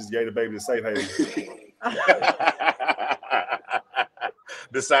 so we just gave the baby to safe haven.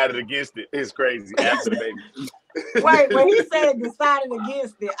 Decided against it. It's crazy. After the baby. Wait, when he said decided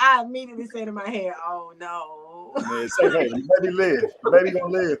against it, I immediately said in my head, "Oh no!" Man, safe haven. The baby live. The baby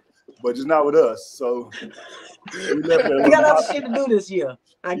gonna live, but just not with us. So we left We got other shit to do this year.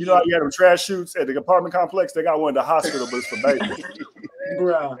 You know how you had them trash chutes at the apartment complex? They got one at the hospital, but it's for babies.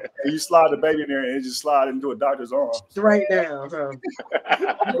 Bruh. And you slide the baby in there and it just slide into a doctor's arm. Straight down, huh?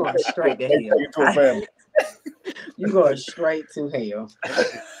 You going straight to hell. Into a family. You going straight to hell.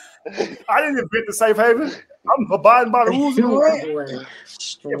 I didn't invent the safe haven. I'm abiding by the rules of the road.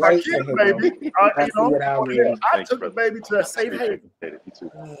 If I kill the baby, I took the baby to a safe haven.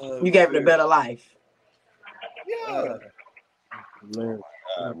 You gave it a better life. Yeah.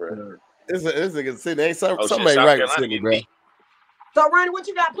 This nigga Sydney. Ain't somebody right with Sydney, bro. So, Ronnie, what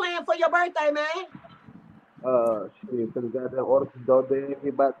you got planned for your birthday, man? Shit, so the goddamn order some dope there.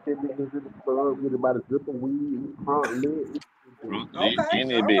 Get about 10 niggas in the club. Get about a zip of weed. Okay,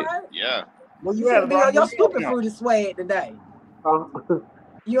 in a bit. Yeah. Well, you should be on your stupid fruity swag today.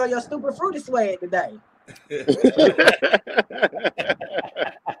 You on your stupid fruity swag today.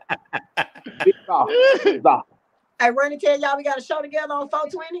 Hey, Ronnie, tell y'all we got a show together on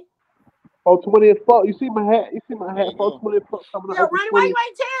 420. 420 is fuck. You see my hat? 420 is fuck coming up. Yeah, Ronnie, why you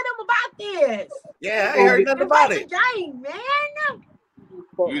ain't tell them about this? Yeah, I ain't heard nothing about it. Game, man.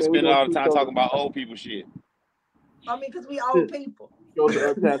 You spend all the time talking about old people shit. I mean, because we old people.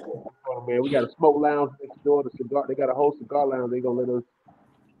 Man, we got a smoke lounge next door. The cigar, they got a whole cigar lounge. They gonna let us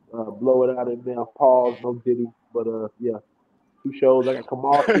blow it out in there. Pause, no Diddy, but yeah, 2 shows. I got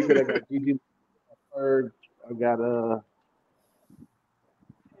Kamal speaking. I got Gigi third. I got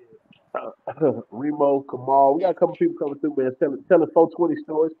Remo, Kamal. We got a couple people coming through, man. Telling 420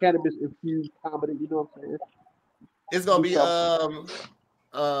 stories, cannabis infused comedy. You know what I'm saying? It's gonna be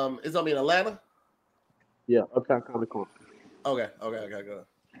it's gonna be in Atlanta. Yeah, Uptown Comedy Corner. Okay. I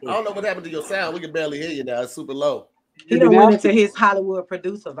don't know what happened to your sound. We can barely hear you now. It's super low. He done went into his Hollywood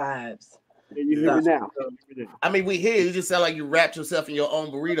producer vibes. Yeah, you hear me now? I mean, we hear you. You just sound like you wrapped yourself in your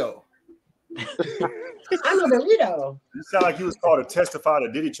own burrito. I'm a burrito. You sound like he was called to testify to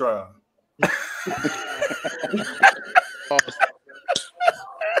Diddy trial.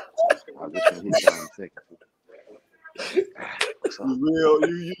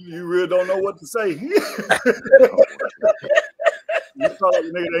 You real don't know what to say. You thought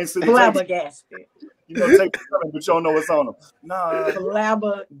the nigga ain't sitting flabbergasted. You know, take the but you don't know what's on them. Nah.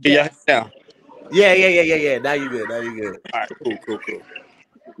 Flabbergasted. Yeah. Now you good. All right, cool.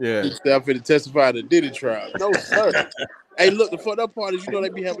 Yeah. Step in to testify to Diddy trial. No, sir. Hey, look, the fucked up part is, you know, they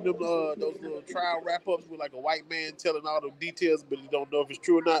be having them those little trial wrap-ups with like a white man telling all the details, but you don't know if it's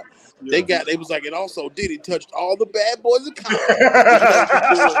true or not. Yeah. They was like, and also Diddy touched all the bad boys in Compton.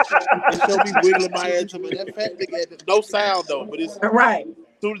 They showed me wiggling my ass. I mean, that fat nigga had no sound though, but it's right.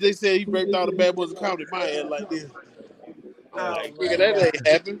 As soon as they said he raped all the bad boys in Compton, my ass like this. That ain't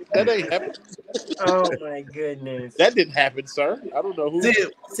happened. That ain't happened. Oh my goodness. That didn't happen, sir. I don't know who.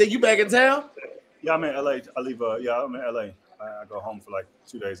 See, you back in town? Yeah, I'm in LA. I leave. I'm in LA. I go home for like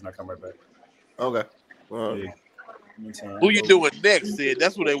 2 days and I come right back. Okay. Yeah. Who you doing next, Sid?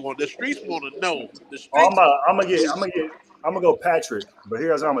 That's what they want. The streets want to know. I'm gonna go Patrick, but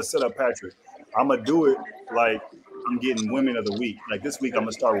here's how I'm gonna set up Patrick. I'm gonna do it like I'm getting women of the week. Like this week, I'm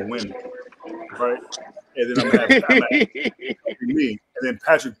gonna start with women, right? And then I'm gonna have me, and then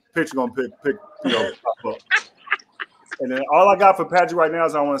Patrick gonna pick pop up. And then all I got for Patrick right now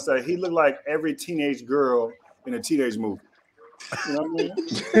is I want to say he looked like every teenage girl in a teenage movie. You know what I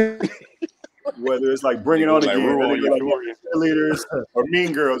mean? Whether it's like Bring It On Again, like leaders or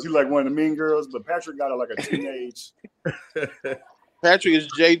Mean Girls. You like one of the Mean Girls, but Patrick got like a teenage. Patrick is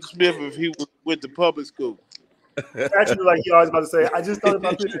Jaden Smith if he went to public school. Patrick was like, I was about to say, I just thought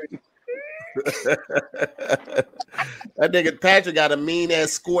about this. That nigga Patrick got a mean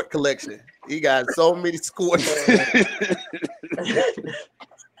ass skort collection. He got so many skorts.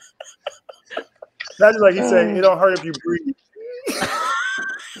 That's like he said, it don't hurt if you breathe.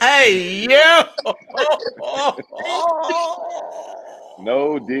 Hey, yo!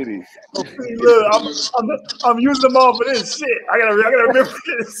 No Diddy. See, look, I'm using them all for this shit. I gotta remember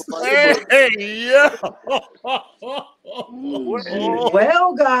this. Hey, yeah.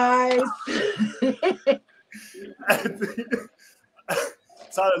 Well, guys.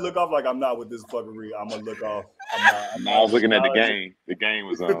 Trying to look off like I'm not with this fuckery. I'm gonna look off. I'm I was looking at the game. The game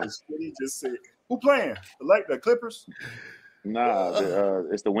was on. He just said, "Who playing? The Clippers?" Nah,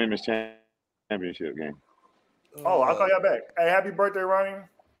 it's the women's championship game. Oh, I'll call y'all back. Hey, happy birthday, Ronnie.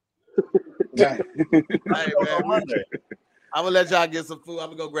 Hey, man, I'm gonna let y'all get some food. I'm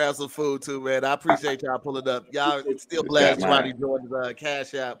gonna go grab some food too, man. I appreciate y'all pulling up. Y'all still blast Ronnie Jordan's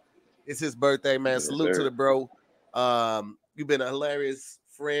Cash App. It's his birthday, man. Salute to the bro. You've been a hilarious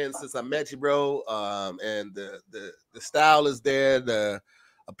friend since I met you, bro. And the style is there, the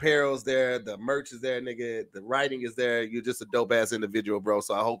apparel's there, the merch is there, nigga. The writing is there. You're just a dope ass individual, bro.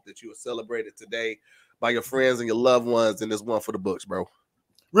 So I hope that you are celebrated today by your friends and your loved ones, and this one for the books, bro.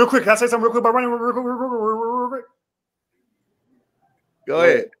 Real quick, can I say something real quick about Ronnie? Real quick. Go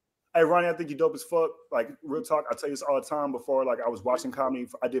ahead. Hey, Ronnie, I think you dope as fuck. Like, real talk, I tell you this all the time before, like, I was watching comedy.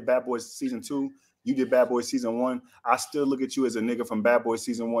 I did Bad Boys Season 2. You did Bad Boys Season 1. I still look at you as a nigga from Bad Boys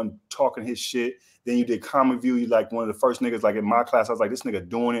Season 1 talking his shit. Then you did Comic View. You like one of the first niggas, like, in my class. I was like, this nigga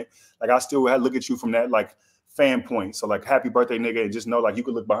doing it. Like, I still look at you from that, like, fan point. So, like, happy birthday, nigga. And just know, like, you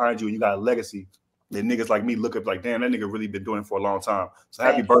could look behind you and you got a legacy. That niggas like me look up like, damn, that nigga really been doing it for a long time. So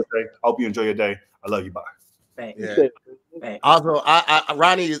happy birthday. I hope you enjoy your day. I love you. Bye. Yeah. Also,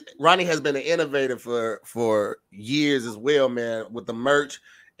 Ronnie has been an innovator for years as well, man, with the merch.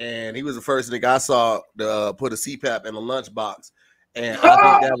 And he was the first nigga I saw to put a CPAP in a lunchbox. And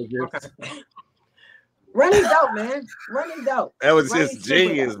I think that was just Ronnie's dope, man. Ronnie's dope. That was just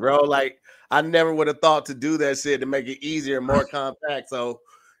genius, bro. Like, I never would have thought to do that shit to make it easier and more compact. So,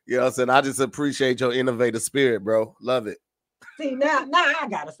 you know what I'm saying? I just appreciate your innovative spirit, bro. Love it. See, now I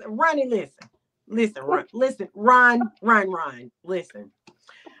gotta say, Ronnie, listen, Ron, listen.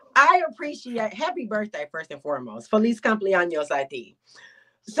 I appreciate, happy birthday, first and foremost. Feliz cumpleaños a ti.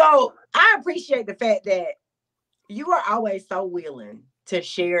 So I appreciate the fact that you are always so willing to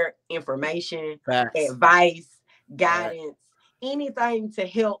share information, advice, guidance, anything to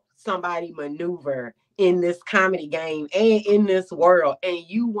help somebody maneuver in this comedy game and in this world. And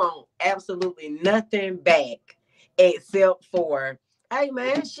you want absolutely nothing back except for, hey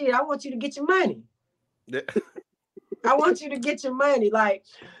man, shit, I want you to get your money. I want you to get your money. Like,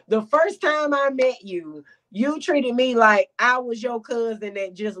 the first time I met you, you treated me like I was your cousin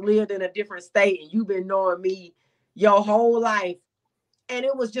that just lived in a different state, and you've been knowing me your whole life. And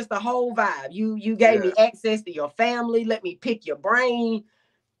it was just a whole vibe. You gave me access to your family, let me pick your brain.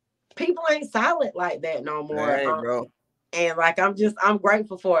 People ain't solid like that no more. Bro. And like, I'm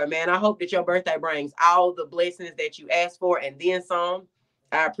grateful for it, man. I hope that your birthday brings all the blessings that you asked for and then some.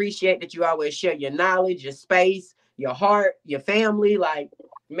 I appreciate that you always share your knowledge, your space, your heart, your family. Like,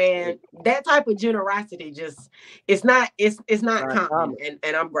 man, that type of generosity it's not common.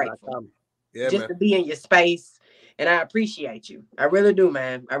 And I'm grateful. Yeah, just to be in your space. And I appreciate you. I really do,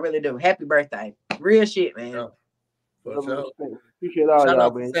 man. I really do. Happy birthday. Real shit, man. Yeah. For sure. Appreciate all Shout y'all,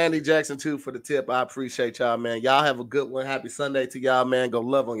 out man. to Sandy Jackson too for the tip. I appreciate y'all, man. Y'all have a good one. Happy Sunday to y'all, man. Go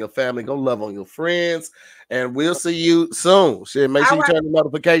love on your family. Go love on your friends. And we'll see you soon. Shit, make sure you turn the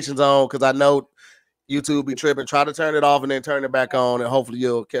notifications on, because I know YouTube be tripping. Try to turn it off and then turn it back on, and hopefully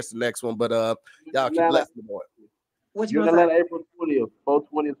you'll catch the next one. But y'all keep blessing the boy. You're gonna let April 20th,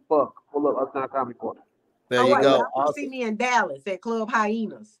 420 as fuck. Pull up Uptown Comedy Corner. There you go. Come see me in Dallas at Club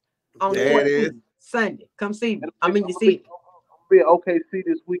Hyenas on there it is. Sunday. Come see me. I'm in your seat. I'll be at OKC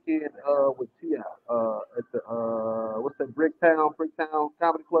this weekend with T.I. At the what's that, Bricktown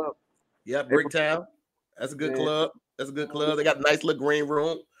Comedy Club. Yeah, Bricktown. That's a good club. That's a good club. They got a nice little green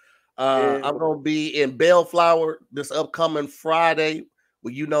room. I'm gonna be in Bellflower this upcoming Friday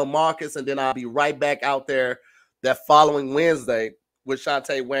with Marcus, and then I'll be right back out there that following Wednesday with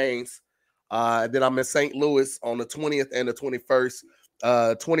Shantae Waynes. Then I'm in St. Louis on the 20th and the 21st.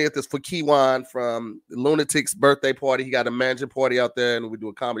 20th is for Kiwan from Lunatic's birthday party. He got a mansion party out there, and we do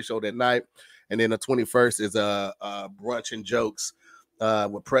a comedy show that night. And then the 21st is a brunch and jokes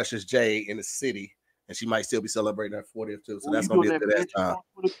with Precious J in the city, and she might still be celebrating her 40th too. So that's gonna be a good ass time.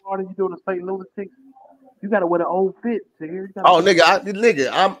 You doing the St. Lunatic's? You gotta wear the old fit here. Oh, nigga,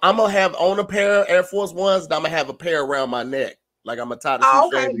 I'm gonna have on a pair of Air Force Ones, and I'm gonna have a pair around my neck. Like, I'm gonna tie the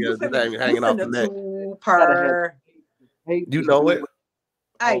shoe together, hanging off the neck. You know it.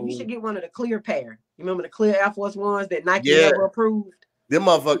 Hey, you should get one of the clear pair. You remember the clear Air Force Ones that Nike never approved? Them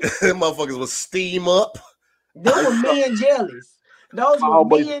motherfuckers was steam up. Those were men jellies. Those were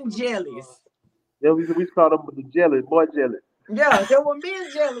men jellies. Yeah, we call them the jelly, boy jelly. Yeah, there were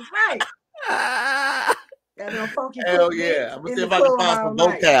men jealous, right? Got no funky Hell yeah. I'm gonna see if I can find some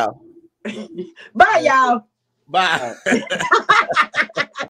vocal. Bye, y'all. Bye.